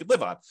that I could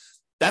live on.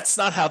 That's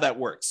not how that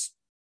works.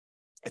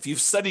 If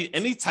you've studied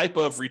any type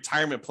of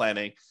retirement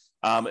planning,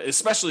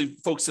 especially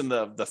folks in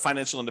the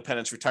financial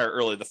independence, retire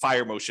early, the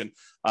FIRE motion,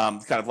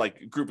 kind of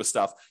like group of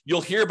stuff,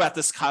 you'll hear about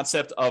this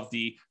concept of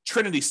the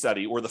Trinity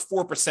study or the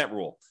 4%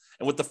 rule.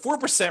 And what the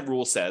 4%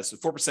 rule says, the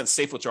 4%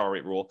 safe withdrawal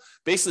rate rule,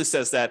 basically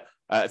says that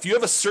if you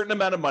have a certain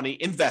amount of money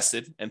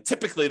invested, and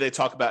typically they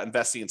talk about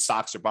investing in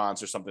stocks or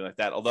bonds or something like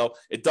that, although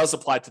it does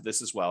apply to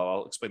this as well.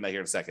 I'll explain that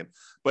here in a second.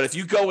 But if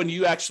you go and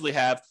you actually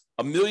have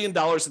 $1 million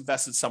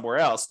invested somewhere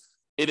else,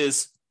 it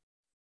is,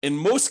 in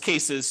most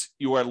cases,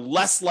 you are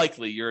less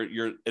likely,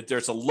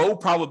 there's a low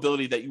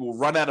probability that you will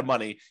run out of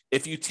money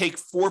if you take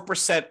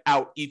 4%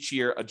 out each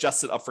year,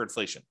 adjusted up for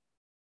inflation.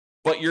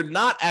 But you're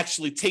not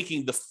actually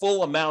taking the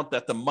full amount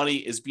that the money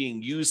is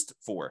being used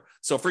for.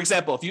 So for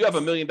example, if you have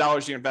 $1 million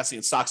you're investing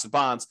in stocks and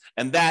bonds,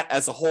 and that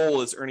as a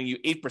whole is earning you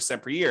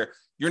 8% per year,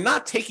 you're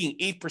not taking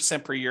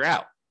 8% per year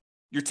out.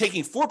 You're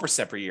taking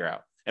 4% per year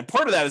out. And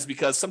part of that is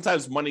because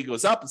sometimes money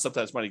goes up and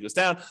sometimes money goes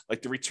down.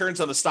 Like the returns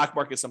on the stock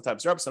market,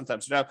 sometimes they're up,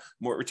 sometimes they're down.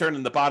 More return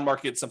in the bond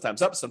market,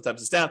 sometimes up,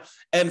 sometimes it's down.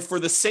 And for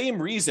the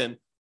same reason,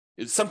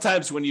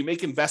 sometimes when you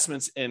make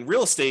investments in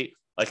real estate,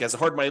 like as a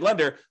hard money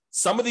lender,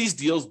 some of these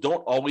deals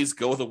don't always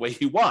go the way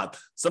you want.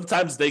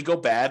 Sometimes they go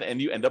bad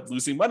and you end up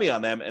losing money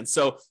on them. And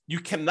so you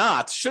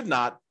should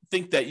not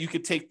think that you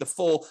could take the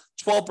full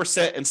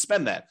 12% and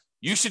spend that.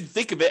 You should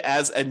think of it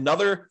as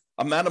another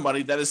amount of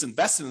money that is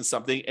invested in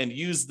something and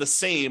use the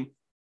same,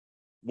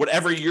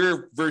 whatever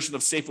your version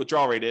of safe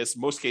withdrawal rate is.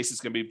 Most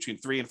cases going to be between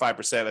 3 and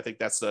 5%. I think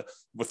that's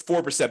with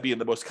 4% being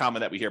the most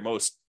common that we hear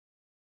most,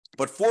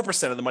 but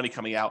 4% of the money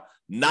coming out,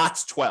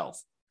 not 12.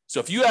 So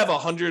if you have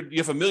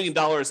 $1 million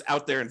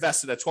out there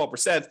invested at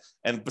 12%,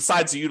 and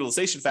besides the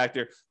utilization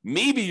factor,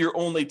 maybe you're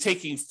only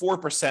taking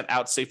 4%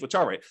 out safe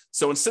withdrawal rate.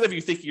 So instead of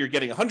you thinking you're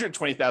getting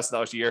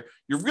 $120,000 a year,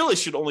 you really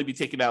should only be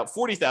taking out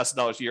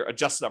 $40,000 a year,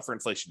 adjusted up for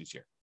inflation each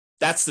year.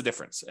 That's the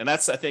difference. And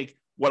that's, I think,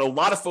 what a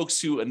lot of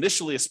folks who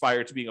initially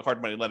aspire to being a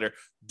hard money lender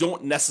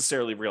don't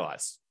necessarily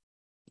realize.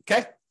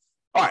 Okay.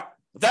 All right.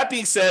 With that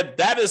being said,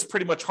 that is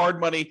pretty much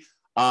hard money.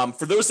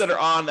 For those that are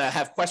on that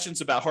have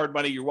questions about hard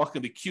money, you're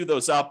welcome to queue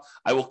those up.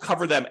 I will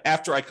cover them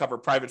after I cover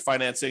private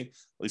financing. At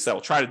least I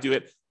will try to do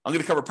it. I'm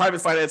going to cover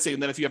private financing,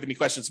 and then if you have any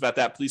questions about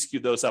that, please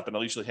queue those up, and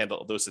I'll usually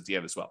handle those at the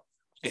end as well.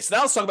 Okay, so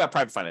now let's talk about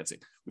private financing.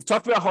 We've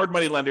talked about hard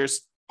money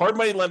lenders. Hard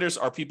money lenders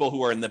are people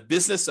who are in the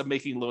business of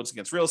making loans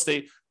against real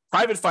estate.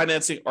 Private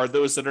financing are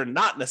those that are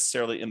not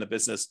necessarily in the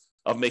business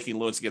of making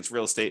loans against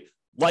real estate,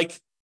 like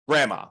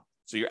grandma.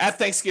 So you're at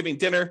Thanksgiving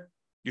dinner,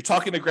 you're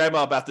talking to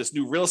grandma about this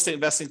new real estate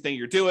investing thing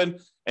you're doing,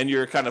 and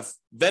you're kind of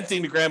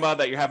venting to grandma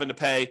that you're having to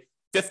pay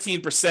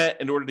 15%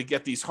 in order to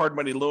get these hard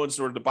money loans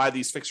in order to buy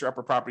these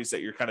fixer-upper properties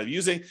that you're kind of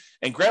using.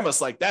 And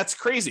grandma's like, that's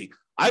crazy.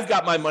 I've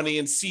got my money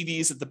in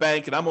CDs at the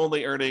bank, and I'm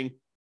only earning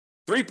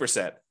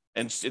 3%.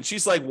 And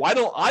she's like, why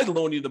don't I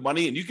loan you the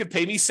money and you can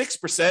pay me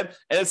 6%? And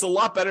it's a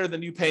lot better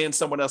than you paying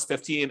someone else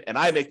 15%, and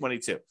I make money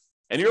too.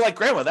 And you're like,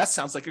 grandma, that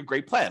sounds like a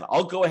great plan.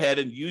 I'll go ahead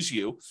and use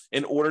you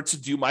in order to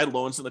do my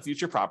loans in the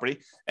future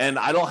property. And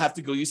I don't have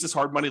to go use this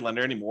hard money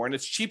lender anymore. And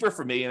it's cheaper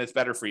for me and it's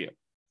better for you.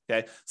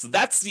 Okay. So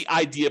that's the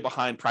idea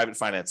behind private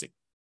financing.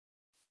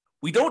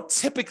 We don't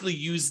typically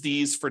use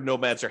these for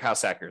nomads or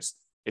house hackers.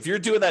 If you're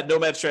doing that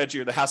nomad strategy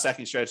or the house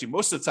hacking strategy,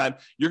 most of the time,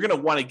 you're going to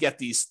want to get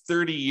these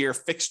 30-year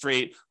fixed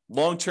rate,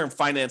 long-term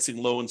financing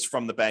loans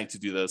from the bank to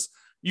do this.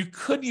 You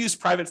could use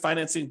private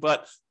financing,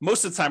 but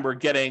most of the time we're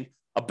getting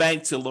a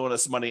bank to loan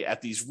us money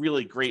at these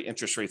really great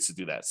interest rates to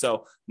do that.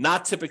 So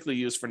not typically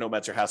used for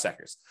nomads or house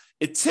hackers.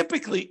 It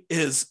typically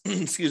is,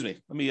 excuse me,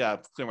 let me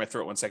clear my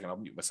throat 1 second. I'll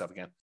mute myself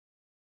again.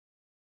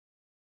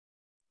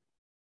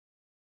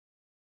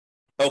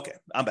 Okay,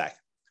 I'm back.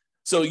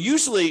 So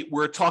usually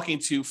we're talking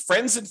to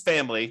friends and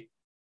family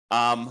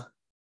and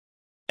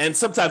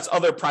sometimes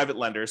other private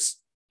lenders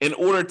in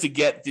order to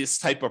get this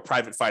type of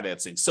private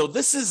financing. So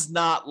this is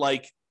not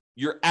like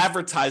you're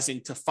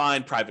advertising to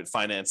find private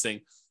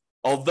financing,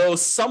 although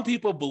some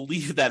people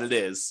believe that it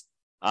is.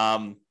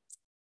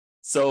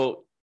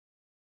 So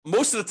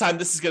most of the time,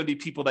 this is going to be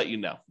people that you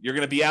know. You're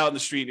going to be out in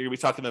the street and you're going to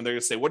be talking to them. They're going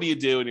to say, what do you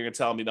do? And you're going to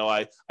tell them,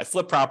 I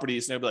flip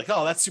properties. And they'll be like,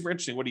 oh, that's super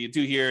interesting. What do you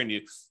do here? And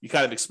you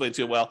kind of explain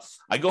to them, well,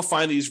 I go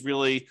find these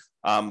really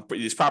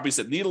these properties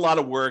that need a lot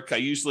of work. I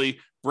usually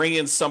bring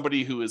in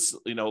somebody who is,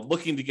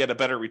 looking to get a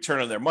better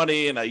return on their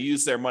money. And I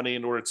use their money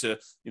in order to,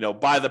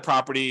 buy the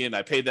property, and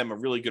I pay them a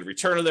really good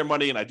return on their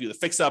money. And I do the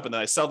fix up, and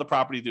then I sell the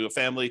property to a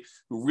family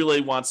who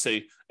really wants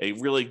a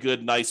really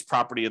good, nice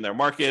property in their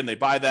market. And they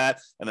buy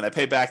that. And then I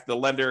pay back the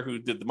lender who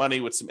did the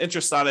money with some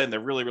interest on it. And they're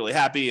really, really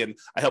happy. And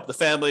I help the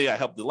family, I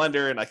help the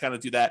lender, and I kind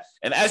of do that.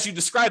 And as you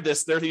describe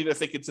this, they're either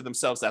thinking to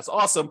themselves, that's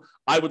awesome.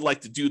 I would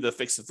like to do the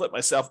fix and flip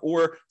myself.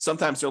 Or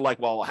sometimes they're like,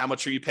 well, how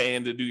much are you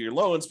paying to do your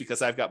loans?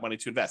 Because I've got money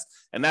to invest.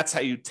 And that's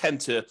how you tend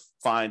to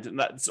find,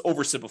 not, it's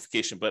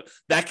oversimplification, but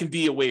that can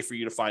be a way for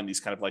you to find these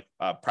kind of like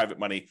private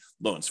money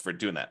loans for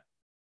doing that.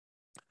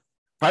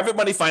 Private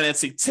money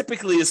financing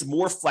typically is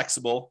more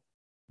flexible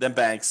than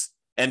banks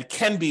and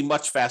can be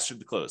much faster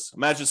to close.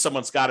 Imagine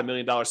someone's got $1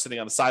 million sitting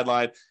on the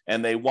sideline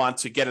and they want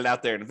to get it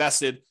out there and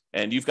invested,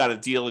 and you've got a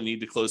deal and you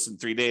need to close in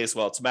 3 days.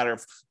 Well, it's a matter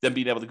of them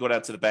being able to go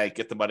down to the bank,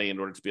 get the money in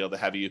order to be able to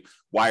have you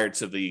wired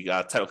to the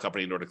title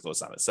company in order to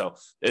close on it. So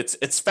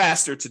it's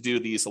faster to do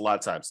these a lot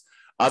of times.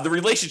 The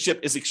relationship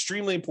is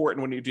extremely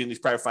important when you're doing these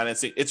private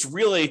financing. It's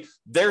really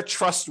their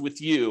trust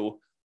with you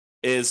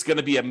is going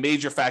to be a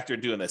major factor in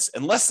doing this.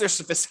 Unless they're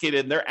sophisticated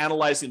and they're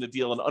analyzing the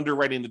deal and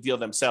underwriting the deal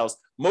themselves,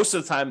 most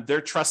of the time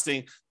they're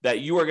trusting that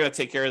you are going to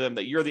take care of them,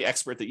 that you're the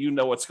expert, that you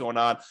know what's going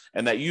on,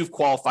 and that you've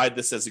qualified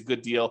this as a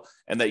good deal,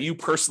 and that you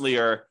personally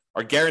are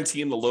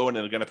guaranteeing the loan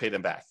and are going to pay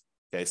them back.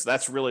 Okay, so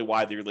that's really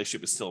why the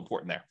relationship is still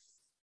important there.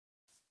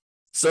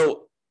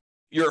 So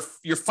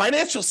your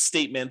financial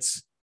statement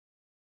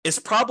is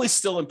probably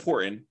still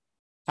important.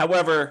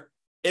 However,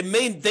 they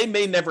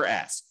may never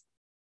ask.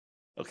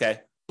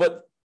 Okay,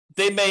 but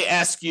they may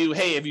ask you,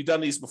 hey, have you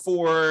done these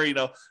before?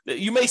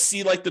 You may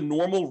see like the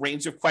normal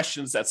range of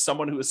questions that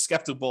someone who is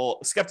skeptical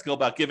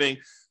about giving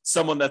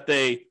someone that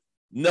they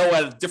know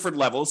at different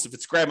levels. If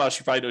it's grandma,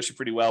 she probably knows you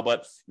pretty well,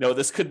 but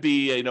this could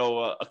be,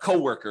 a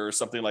coworker or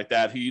something like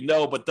that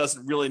who but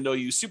doesn't really know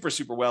you super,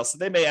 super well. So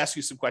they may ask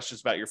you some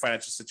questions about your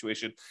financial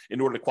situation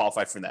in order to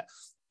qualify for that.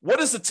 What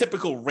is the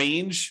typical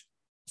range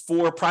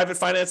for private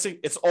financing?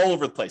 It's all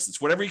over the place.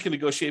 It's whatever you can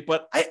negotiate,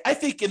 but I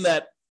think in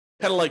that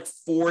kind of like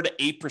 4 to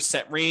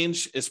 8%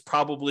 range is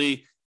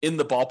probably in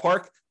the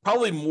ballpark,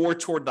 probably more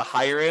toward the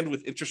higher end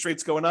with interest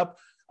rates going up.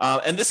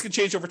 And this can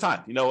change over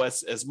time.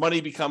 As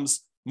money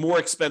becomes more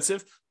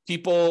expensive,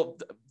 people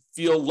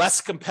feel less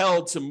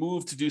compelled to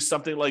move to do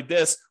something like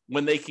this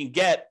when they can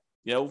get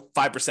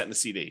 5% in the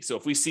CD. So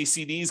if we see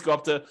CDs go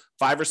up to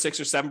 5 or 6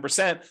 or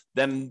 7%,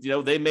 then,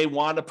 they may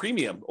want a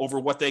premium over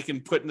what they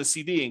can put in the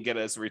CD and get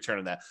as a return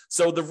on that.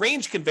 So the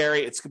range can vary.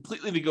 It's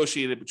completely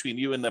negotiated between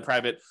you and the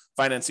private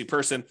financing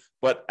person.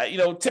 But,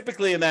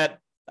 typically in that,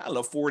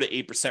 4 to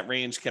 8%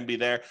 range can be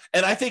there.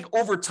 And I think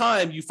over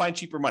time you find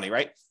cheaper money,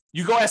 right?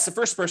 You go ask the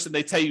first person,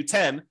 they tell you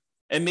 10,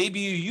 and maybe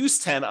you use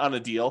 10 on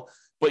a deal,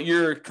 but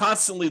you're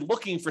constantly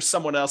looking for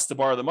someone else to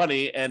borrow the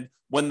money. And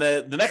when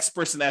the next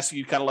person asks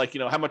you kind of like,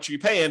 how much are you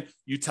paying?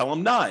 You tell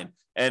them 9.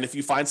 And if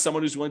you find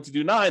someone who's willing to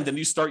do 9, then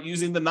you start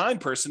using the 9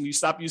 person, you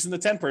stop using the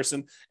 10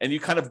 person, and you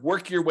kind of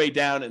work your way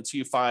down until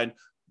you find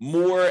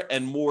more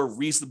and more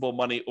reasonable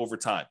money over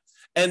time.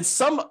 And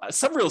some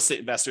real estate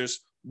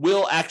investors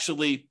will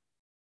actually,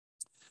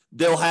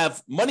 they'll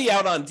have money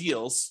out on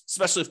deals,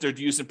 especially if they're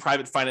using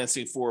private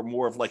financing for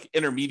more of like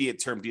intermediate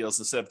term deals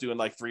instead of doing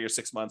like 3 or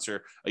 6 months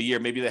or a year.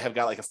 Maybe they have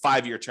got like a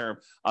 5-year term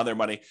on their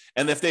money.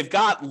 And if they've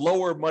got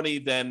lower money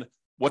than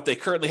what they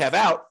currently have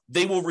out,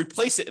 they will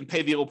replace it and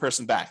pay the old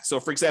person back. So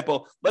for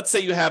example, let's say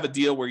you have a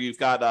deal where you've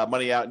got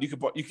money out and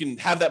you can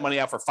have that money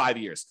out for 5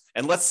 years.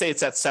 And let's say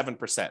it's at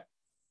 7%.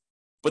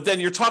 But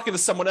then you're talking to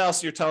someone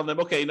else, you're telling them,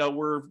 okay,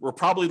 we're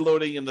probably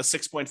loading in the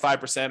 6.5%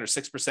 or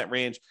 6%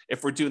 range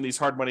if we're doing these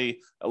hard money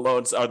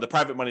loans, or the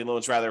private money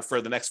loans rather,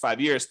 for the next 5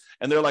 years.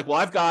 And they're like, well,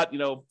 I've got,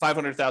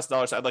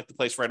 $500,000 I'd like to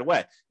place right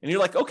away. And you're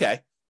like,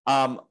 okay,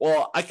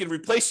 well, I can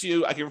replace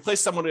you. I can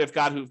replace someone who've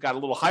got a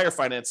little higher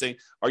financing.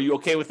 Are you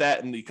okay with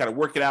that? And you kind of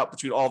work it out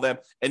between all of them.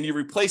 And you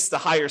replace the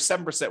higher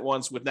 7%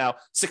 ones with now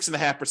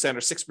 6.5% or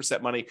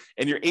 6% money.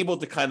 And you're able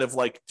to kind of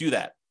like do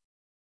that.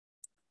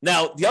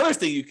 Now, the other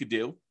thing you could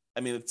do,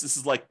 this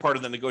is like part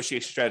of the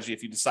negotiation strategy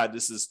if you decide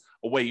this is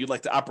a way you'd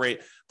like to operate,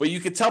 but you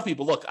could tell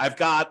people, look, I've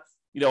got,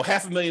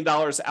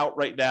 $500,000 out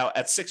right now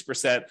at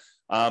 6%.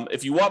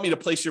 If you want me to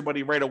place your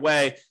money right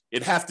away,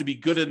 it'd have to be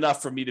good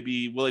enough for me to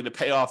be willing to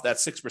pay off that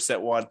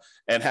 6% one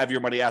and have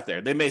your money out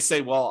there. They may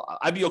say, well,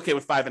 I'd be okay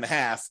with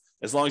 5.5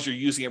 as long as you're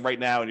using it right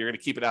now and you're going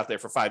to keep it out there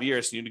for 5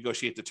 years. So you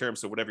negotiate the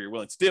terms of whatever you're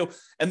willing to do.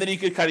 And then you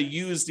could kind of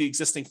use the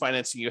existing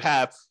financing you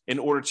have in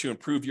order to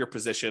improve your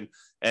position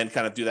and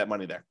kind of do that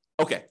money there.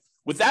 Okay.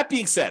 With that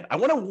being said, I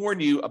want to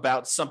warn you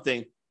about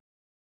something,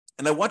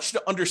 and I want you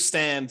to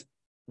understand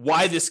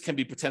why this can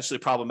be potentially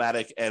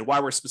problematic and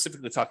why we're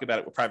specifically talking about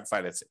it with private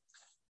financing.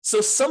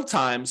 So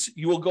sometimes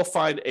you will go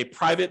find a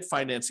private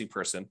financing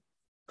person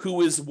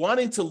who is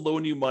wanting to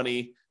loan you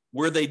money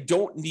where they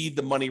don't need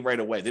the money right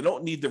away. They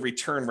don't need the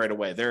return right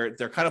away.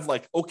 They're kind of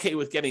like okay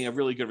with getting a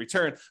really good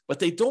return, but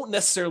they don't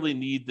necessarily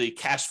need the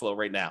cash flow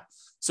right now.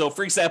 So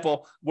for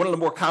example, one of the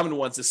more common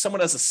ones is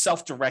someone has a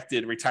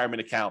self-directed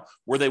retirement account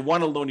where they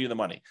want to loan you the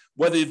money.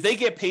 Whether they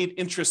get paid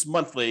interest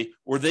monthly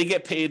or they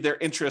get paid their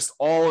interest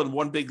all in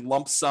one big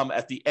lump sum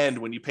at the end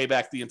when you pay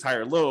back the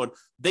entire loan,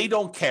 they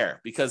don't care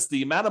because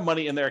the amount of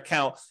money in their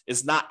account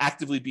is not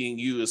actively being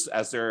used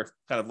as they're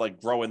kind of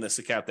like growing this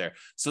account there.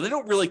 So they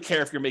don't really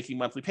care if you're making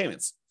monthly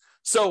payments.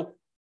 So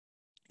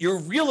you're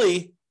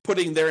really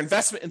putting their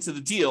investment into the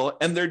deal,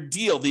 and their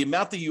deal, the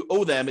amount that you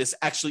owe them, is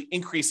actually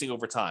increasing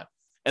over time.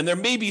 And there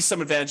may be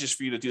some advantages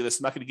for you to do this.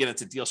 I'm not going to get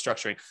into deal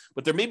structuring,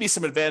 but there may be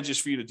some advantages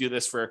for you to do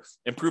this for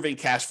improving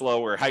cash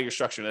flow or how you're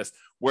structuring this,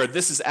 where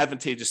this is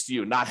advantageous to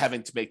you, not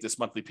having to make this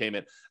monthly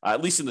payment,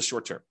 at least in the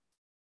short term.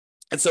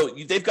 And so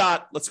they've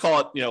got, let's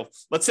call it,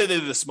 let's say they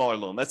did a smaller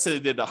loan. Let's say they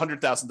did a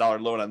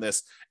 $100,000 loan on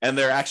this, and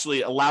they're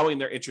actually allowing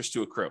their interest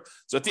to accrue.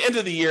 So at the end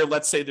of the year,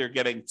 let's say they're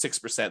getting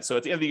 6%. So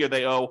at the end of the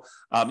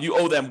year, you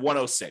owe them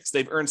 106.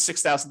 They've earned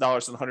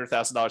 $6,000 on the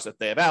 $100,000 that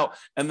they have out.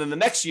 And then the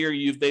next year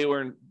you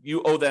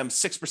owe them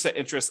 6%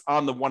 interest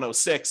on the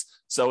 106.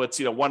 So it's,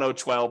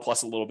 1012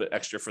 plus a little bit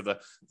extra for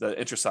the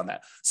interest on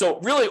that. So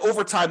really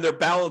over time, their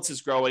balance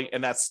is growing,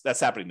 and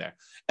that's happening there.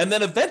 And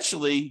then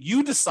eventually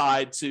you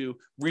decide to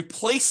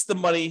replace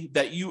the money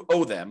that you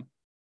owe them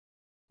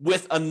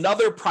with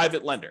another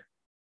private lender.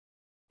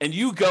 And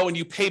you go and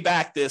you pay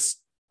back this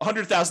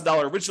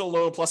 $100,000 original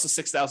loan plus the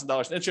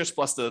 $6,000 in interest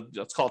plus the,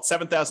 let's call it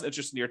 $7,000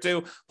 interest in year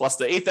 2 plus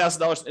the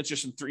 $8,000 in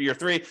interest in year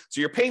 3.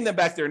 So you're paying them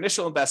back their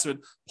initial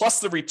investment plus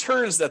the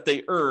returns that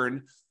they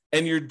earn.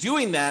 And you're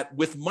doing that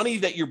with money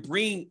that you're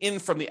bringing in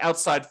from the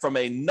outside from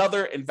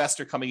another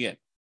investor coming in.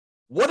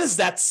 What does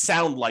that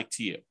sound like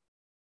to you?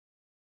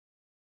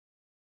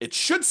 It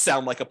should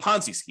sound like a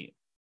Ponzi scheme,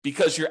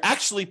 because you're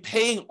actually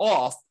paying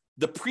off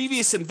the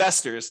previous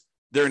investors,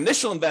 their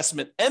initial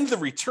investment, and the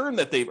return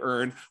that they've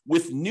earned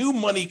with new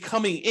money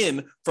coming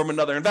in from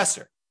another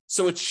investor.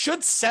 So it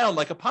should sound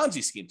like a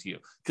Ponzi scheme to you,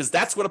 because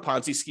that's what a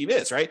Ponzi scheme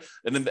is, right?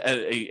 And then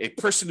a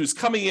person who's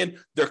coming in,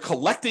 they're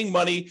collecting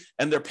money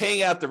and they're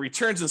paying out the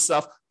returns and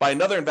stuff by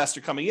another investor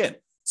coming in.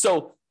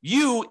 So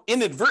you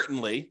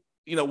inadvertently,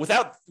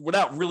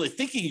 without really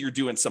thinking you're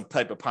doing some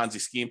type of Ponzi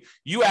scheme,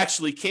 you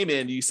actually came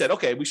in, you said,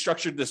 okay, we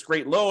structured this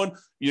great loan.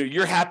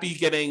 You're happy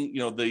getting,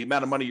 the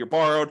amount of money you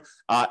borrowed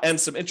and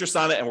some interest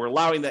on it. And we're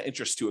allowing that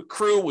interest to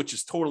accrue, which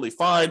is totally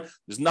fine.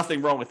 There's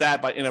nothing wrong with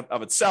that in and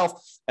of itself.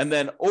 And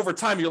then over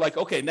time, you're like,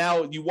 okay,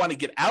 now you want to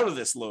get out of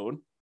this loan.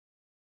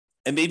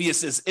 And maybe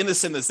it's as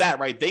innocent as that,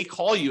 right? They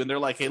call you and they're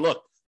like, hey,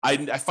 look, I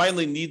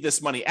finally need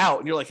this money out.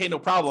 And you're like, hey, no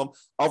problem.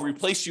 I'll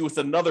replace you with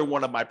another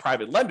one of my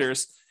private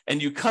lenders. And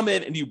you come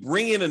in and you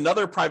bring in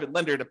another private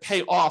lender to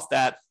pay off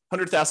that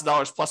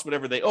 $100,000 plus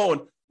whatever they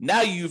own.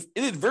 Now you've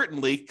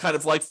inadvertently kind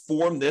of like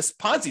formed this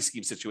Ponzi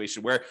scheme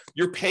situation where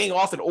you're paying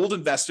off an old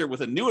investor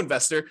with a new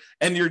investor,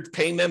 and you're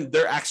paying them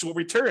their actual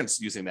returns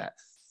using that.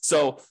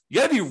 So you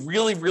got to be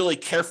really, really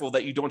careful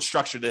that you don't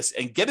structure this,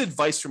 and get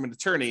advice from an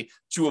attorney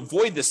to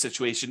avoid this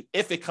situation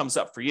if it comes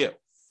up for you.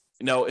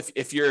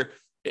 If you're,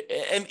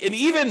 and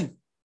even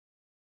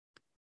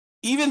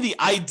even the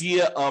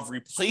idea of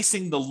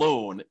replacing the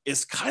loan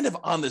is kind of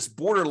on this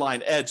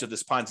borderline edge of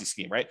this Ponzi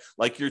scheme, right?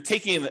 Like you're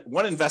taking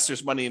one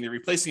investor's money and you're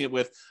replacing it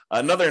with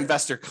another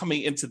investor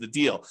coming into the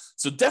deal.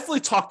 So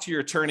definitely talk to your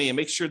attorney and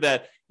make sure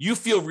that you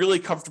feel really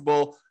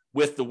comfortable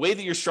with the way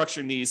that you're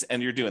structuring these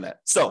and you're doing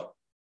that. So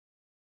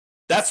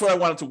that's what I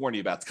wanted to warn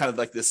you about. It's kind of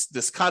like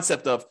this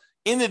concept of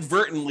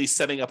inadvertently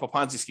setting up a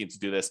Ponzi scheme to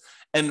do this.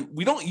 And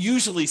we don't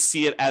usually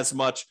see it as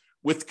much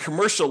with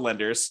commercial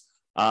lenders.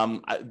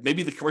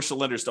 Maybe the commercial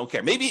lenders don't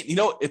care. Maybe,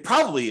 it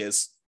probably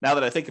is, now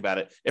that I think about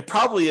it, it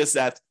probably is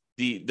that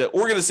the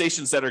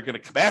organizations that are going to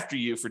come after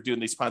you for doing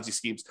these Ponzi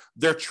schemes,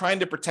 they're trying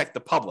to protect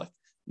the public,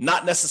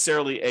 not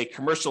necessarily a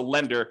commercial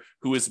lender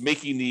who is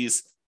making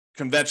these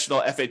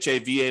conventional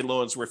FHA, VA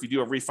loans where if you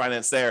do a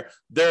refinance there,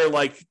 they're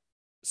like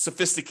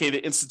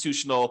sophisticated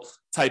institutional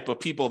type of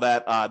people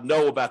that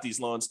know about these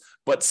loans.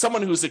 But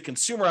someone who's a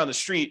consumer on the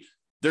street,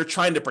 they're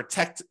trying to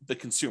protect the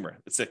consumer.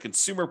 It's a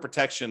consumer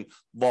protection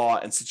law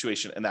and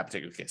situation in that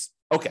particular case.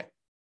 Okay.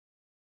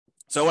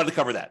 So I wanted to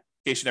cover that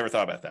in case you never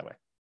thought about it that way.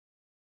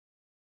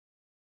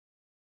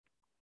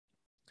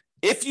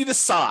 If you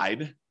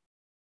decide,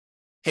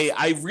 hey,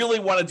 I really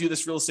want to do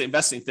this real estate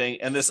investing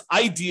thing, and this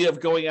idea of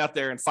going out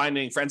there and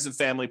finding friends and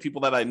family,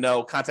 people that I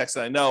know, contacts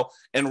that I know,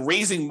 and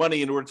raising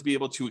money in order to be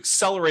able to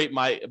accelerate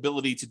my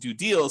ability to do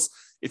deals,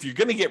 if you're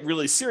going to get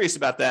really serious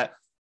about that,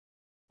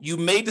 you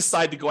may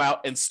decide to go out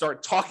and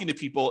start talking to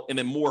people in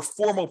a more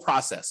formal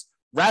process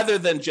rather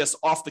than just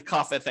off the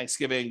cuff at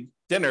Thanksgiving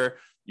dinner.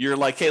 You're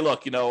like, hey,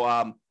 look,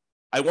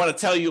 I want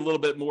to tell you a little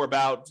bit more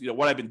about,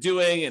 what I've been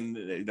doing. And,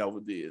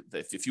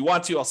 if you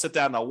want to, I'll sit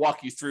down and I'll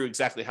walk you through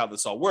exactly how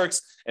this all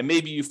works. And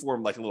maybe you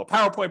form like a little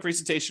PowerPoint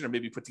presentation, or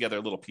maybe put together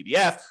a little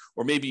PDF,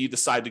 or maybe you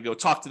decide to go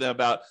talk to them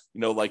about,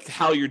 like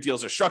how your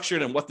deals are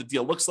structured and what the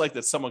deal looks like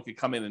that someone could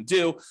come in and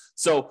do.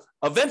 So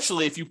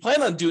eventually, if you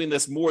plan on doing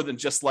this more than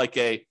just like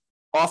a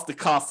off the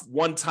cuff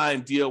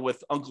one-time deal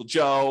with Uncle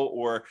Joe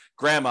or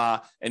grandma,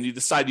 and you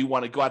decide you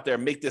want to go out there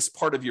and make this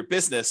part of your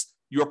business,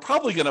 you're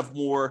probably going to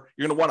want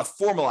to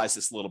formalize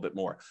this a little bit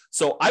more.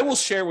 So I will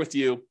share with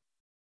you,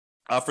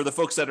 for the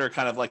folks that are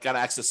kind of like got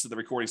access to the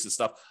recordings and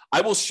stuff, I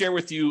will share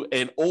with you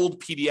an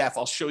old PDF.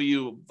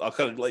 I'll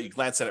kind of let you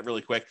glance at it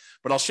really quick,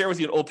 but I'll share with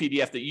you an old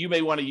PDF that you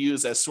may want to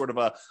use as sort of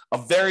a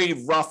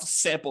very rough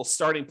sample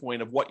starting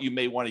point of what you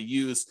may want to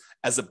use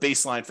as a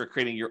baseline for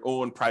creating your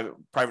own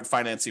private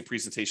financing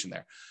presentation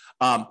there.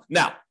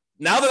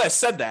 Now that I've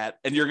said that,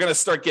 and you're going to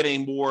start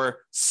getting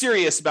more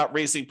serious about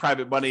raising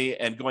private money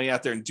and going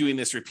out there and doing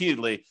this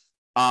repeatedly,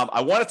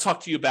 I want to talk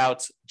to you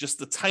about just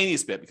the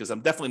tiniest bit, because I'm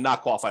definitely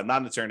not qualified. I'm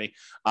not an attorney,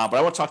 but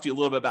I want to talk to you a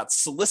little bit about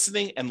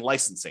soliciting and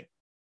licensing.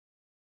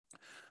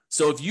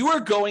 So if you are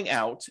going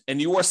out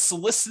and you are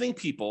soliciting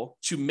people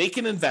to make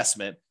an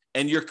investment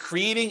and you're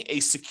creating a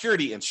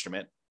security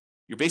instrument,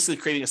 you're basically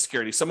creating a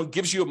security. Someone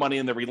gives you money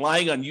and they're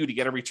relying on you to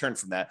get a return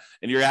from that.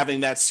 And you're having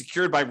that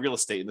secured by real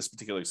estate in this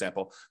particular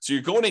example. So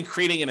you're going and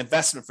creating an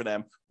investment for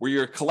them where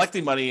you're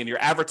collecting money and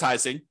you're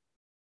advertising.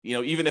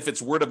 Even if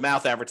it's word of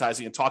mouth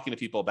advertising and talking to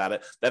people about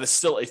it, that is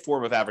still a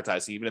form of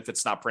advertising, even if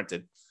it's not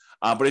printed.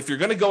 But if you're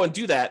going to go and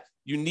do that,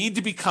 you need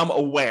to become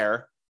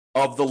aware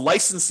of the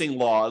licensing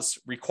laws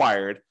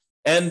required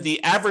and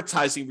the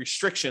advertising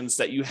restrictions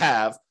that you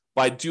have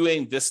by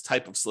doing this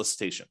type of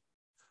solicitation.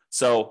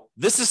 So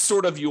this is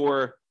sort of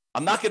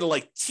I'm not going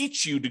to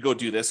teach you to go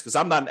do this because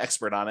I'm not an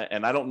expert on it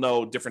and I don't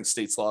know different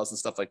states' laws and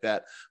stuff like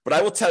that. But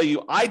I will tell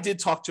you, I did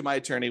talk to my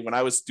attorney when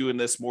I was doing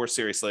this more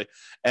seriously.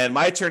 And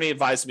my attorney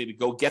advised me to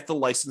go get the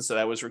license that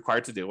I was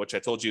required to do, which I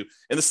told you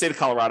in the state of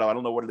Colorado. I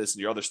don't know what it is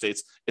in your other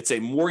states. It's a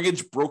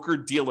mortgage broker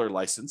dealer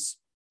license.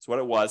 That's what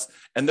it was.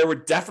 And there were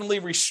definitely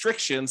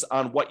restrictions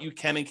on what you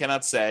can and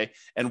cannot say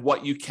and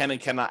what you can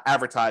and cannot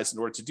advertise in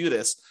order to do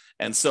this.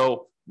 And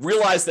so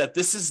realize that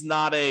this is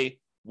not a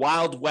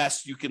Wild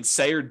West. You can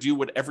say or do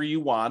whatever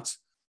you want.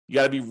 You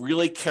got to be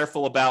really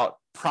careful about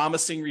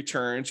promising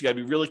returns. You got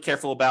to be really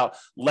careful about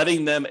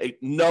letting them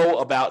know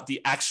about the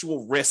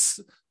actual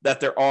risks that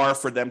there are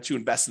for them to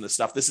invest in this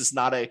stuff. This is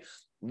not a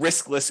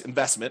riskless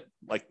investment,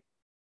 like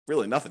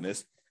really nothing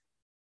is,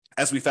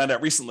 as we found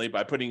out recently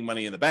by putting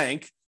money in the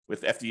bank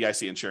with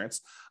FDIC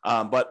insurance.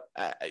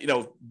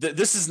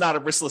 This is not a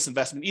riskless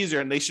investment either,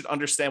 and they should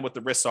understand what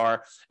the risks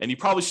are. And you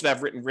probably should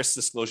have written risk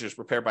disclosures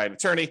prepared by an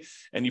attorney,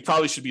 and you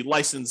probably should be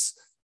licensed.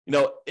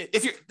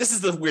 This is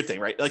the weird thing,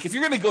 right? Like if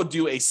you're going to go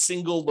do a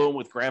single loan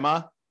with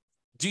grandma,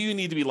 do you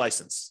need to be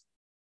licensed?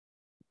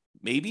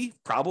 Maybe,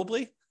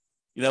 probably.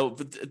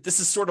 But this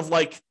is sort of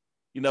like,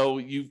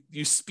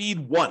 you speed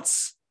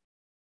once.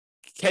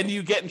 Can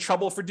you get in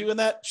trouble for doing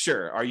that?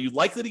 Sure. Are you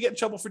likely to get in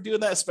trouble for doing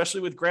that,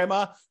 especially with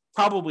grandma?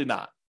 Probably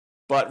not.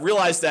 But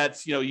realize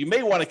that, you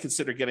may want to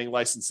consider getting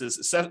license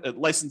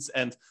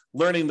and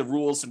learning the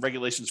rules and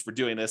regulations for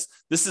doing this.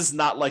 This is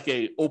not like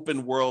a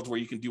open world where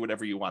you can do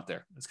whatever you want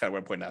there. That's kind of what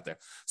I'm pointing out there.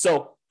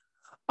 So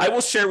I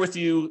will share with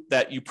you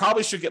that you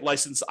probably should get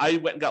licensed. I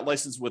went and got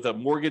licensed with a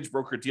mortgage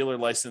broker dealer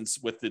license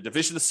with the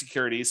Division of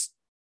Securities.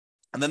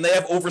 And then they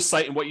have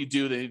oversight in what you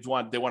do. They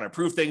want to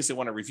approve things. They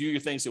want to review your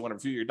things. They want to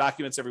review your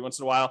documents every once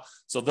in a while.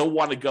 So they'll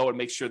want to go and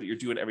make sure that you're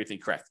doing everything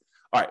correct.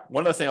 All right.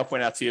 One other thing I'll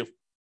point out to you.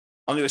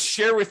 I'm going to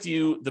share with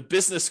you the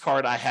business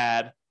card I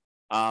had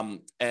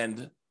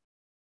and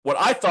what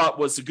I thought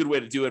was a good way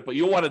to do it, but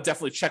you'll want to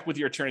definitely check with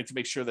your attorney to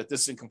make sure that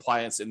this is in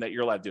compliance and that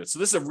you're allowed to do it. So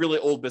this is a really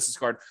old business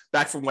card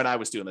back from when I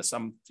was doing this.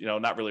 I'm,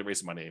 not really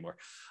raising money anymore.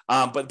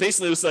 But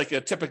basically it was like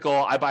a typical,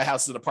 I buy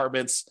houses and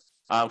apartments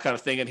kind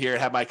of thing in here.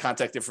 Have my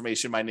contact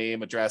information, my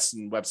name, address,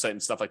 and website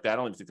and stuff like that. I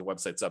don't even think the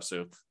website's up,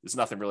 so there's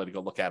nothing really to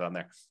go look at on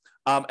there.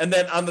 And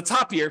then on the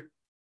top here,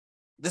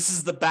 this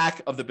is the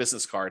back of the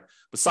business card.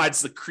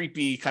 Besides the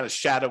creepy kind of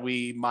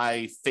shadowy,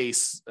 my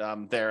face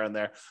there and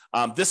there.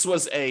 This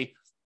was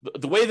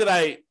the way that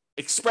I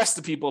expressed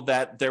to people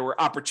that there were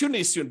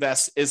opportunities to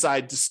invest is I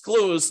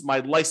disclosed my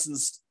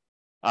licensed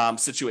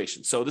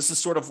situation. So this is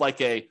sort of like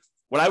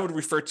what I would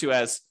refer to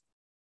as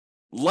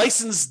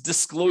licensed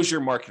disclosure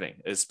marketing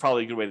is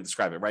probably a good way to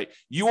describe it, right?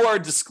 You are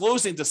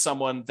disclosing to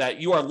someone that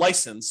you are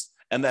licensed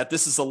and that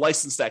this is a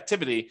licensed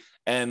activity.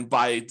 And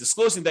by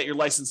disclosing that you're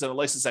licensed in a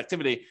licensed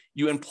activity,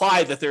 you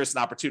imply that there's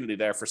an opportunity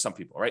there for some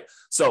people, right?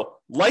 So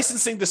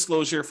licensing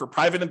disclosure for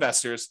private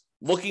investors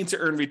looking to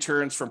earn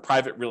returns from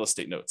private real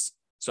estate notes.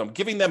 So I'm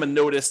giving them a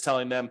notice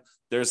telling them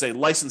there's a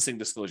licensing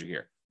disclosure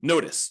here.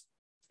 Notice.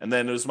 And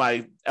then it was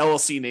my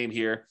LLC name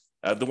here.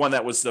 The one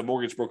that was the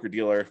mortgage broker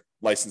dealer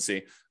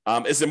licensing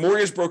is a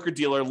mortgage broker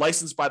dealer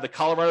licensed by the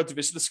Colorado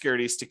Division of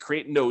Securities to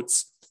create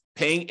notes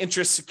paying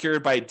interest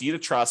secured by a deed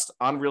of trust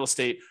on real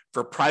estate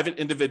for private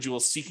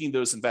individuals seeking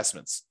those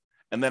investments.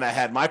 And then I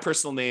had my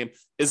personal name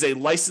is a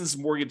licensed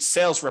mortgage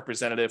sales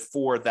representative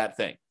for that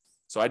thing.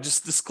 So I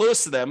just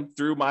disclosed to them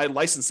through my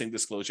licensing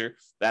disclosure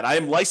that I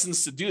am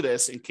licensed to do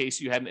this in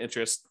case you had an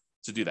interest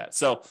to do that.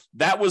 So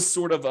that was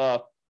sort of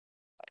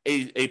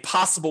a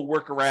possible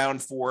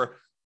workaround for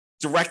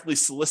directly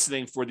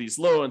soliciting for these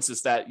loans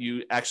is that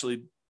you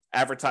actually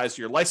advertise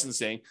your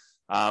licensing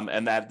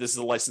and that this is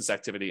a licensed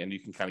activity and you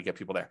can kind of get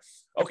people there.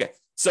 Okay,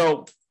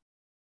 so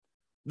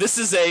this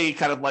is a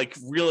kind of like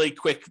really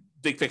quick,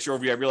 big picture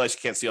overview. I realize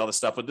you can't see all this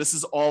stuff, but this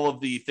is all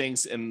of the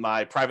things in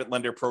my private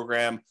lender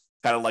program,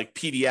 kind of like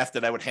PDF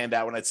that I would hand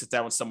out when I'd sit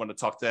down with someone to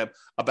talk to them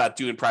about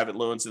doing private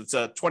loans. It's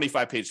a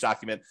 25-page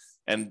document,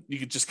 and you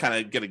could just kind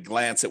of get a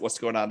glance at what's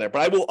going on there.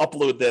 But I will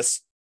upload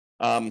this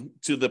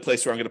to the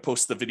place where I'm going to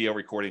post the video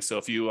recording. So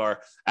if you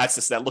are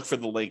accessing that, look for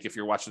the link if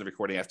you're watching the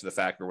recording after the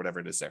fact or whatever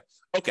it is there.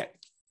 Okay,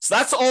 so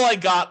that's all I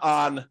got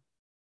on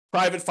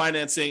private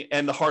financing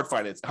and the hard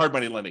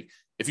money lending.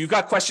 If you've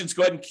got questions,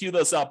 go ahead and queue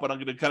those up, but I'm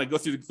going to kind of go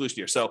through the conclusion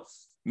here. So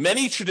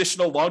many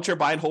traditional long-term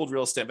buy and hold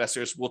real estate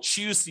investors will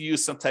choose to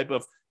use some type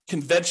of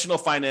conventional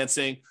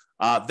financing,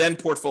 then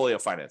portfolio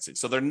financing.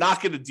 So they're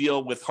not going to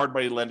deal with hard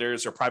money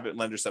lenders or private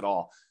lenders at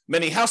all.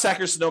 Many house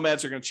hackers and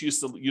nomads are going to choose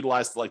to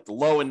utilize the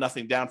low and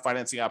nothing down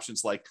financing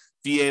options like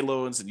VA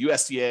loans and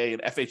USDA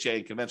and FHA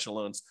and conventional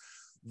loans.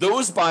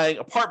 Those buying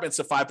apartments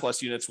of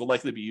 5+ units will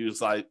likely be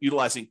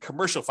utilizing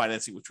commercial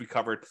financing, which we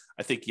covered,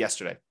 I think,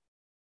 yesterday.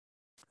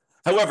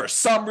 However,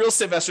 some real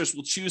estate investors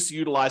will choose to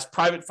utilize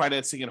private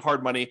financing and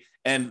hard money.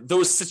 And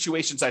those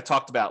situations I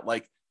talked about,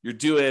 like you're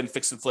doing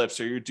fix and flips,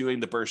 or you're doing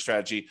the BRRRR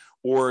strategy,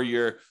 or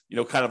you're,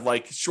 kind of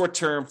like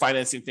short-term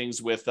financing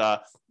things with,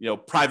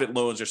 private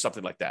loans or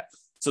something like that.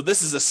 So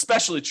this is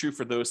especially true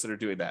for those that are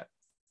doing that.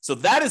 So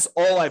that is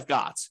all I've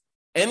got.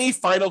 Any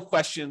final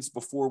questions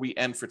before we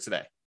end for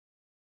today?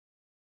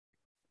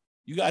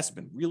 You guys have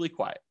been really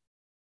quiet.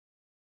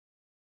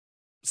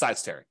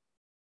 Besides Terry.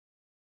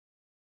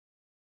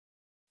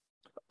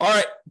 All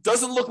right.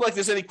 Doesn't look like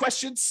there's any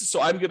questions, so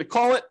I'm going to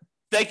call it.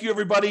 Thank you,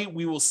 everybody.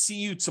 We will see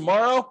you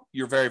tomorrow.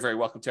 You're very, very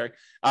welcome, Terry.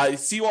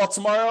 See you all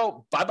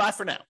tomorrow. Bye-bye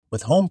for now.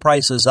 With home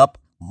prices up,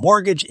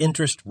 mortgage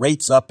interest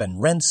rates up, and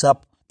rents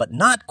up, but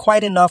not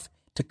quite enough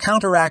to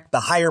counteract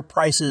the higher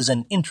prices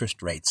and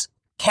interest rates,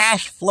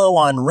 cash flow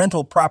on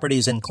rental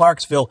properties in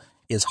Clarksville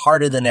is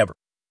harder than ever.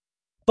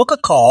 Book a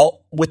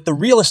call with the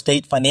Real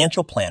Estate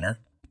Financial Planner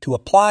to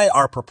apply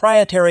our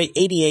proprietary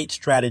 88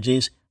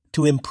 strategies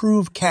to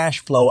improve cash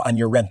flow on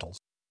your rentals.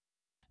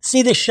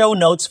 See the show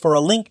notes for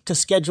a link to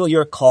schedule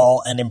your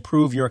call and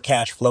improve your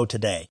cash flow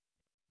today.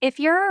 If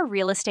you're a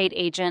real estate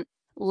agent,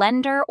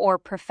 lender, or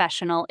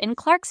professional in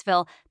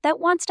Clarksville that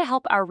wants to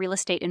help our real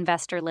estate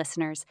investor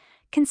listeners,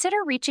 consider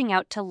reaching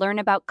out to learn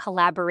about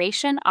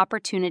collaboration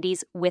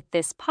opportunities with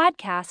this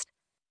podcast.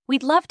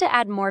 We'd love to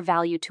add more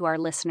value to our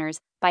listeners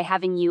by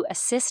having you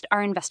assist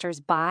our investors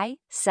buy,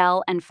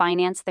 sell, and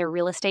finance their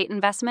real estate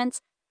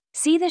investments.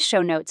 See the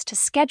show notes to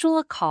schedule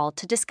a call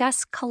to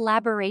discuss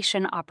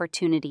collaboration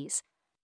opportunities.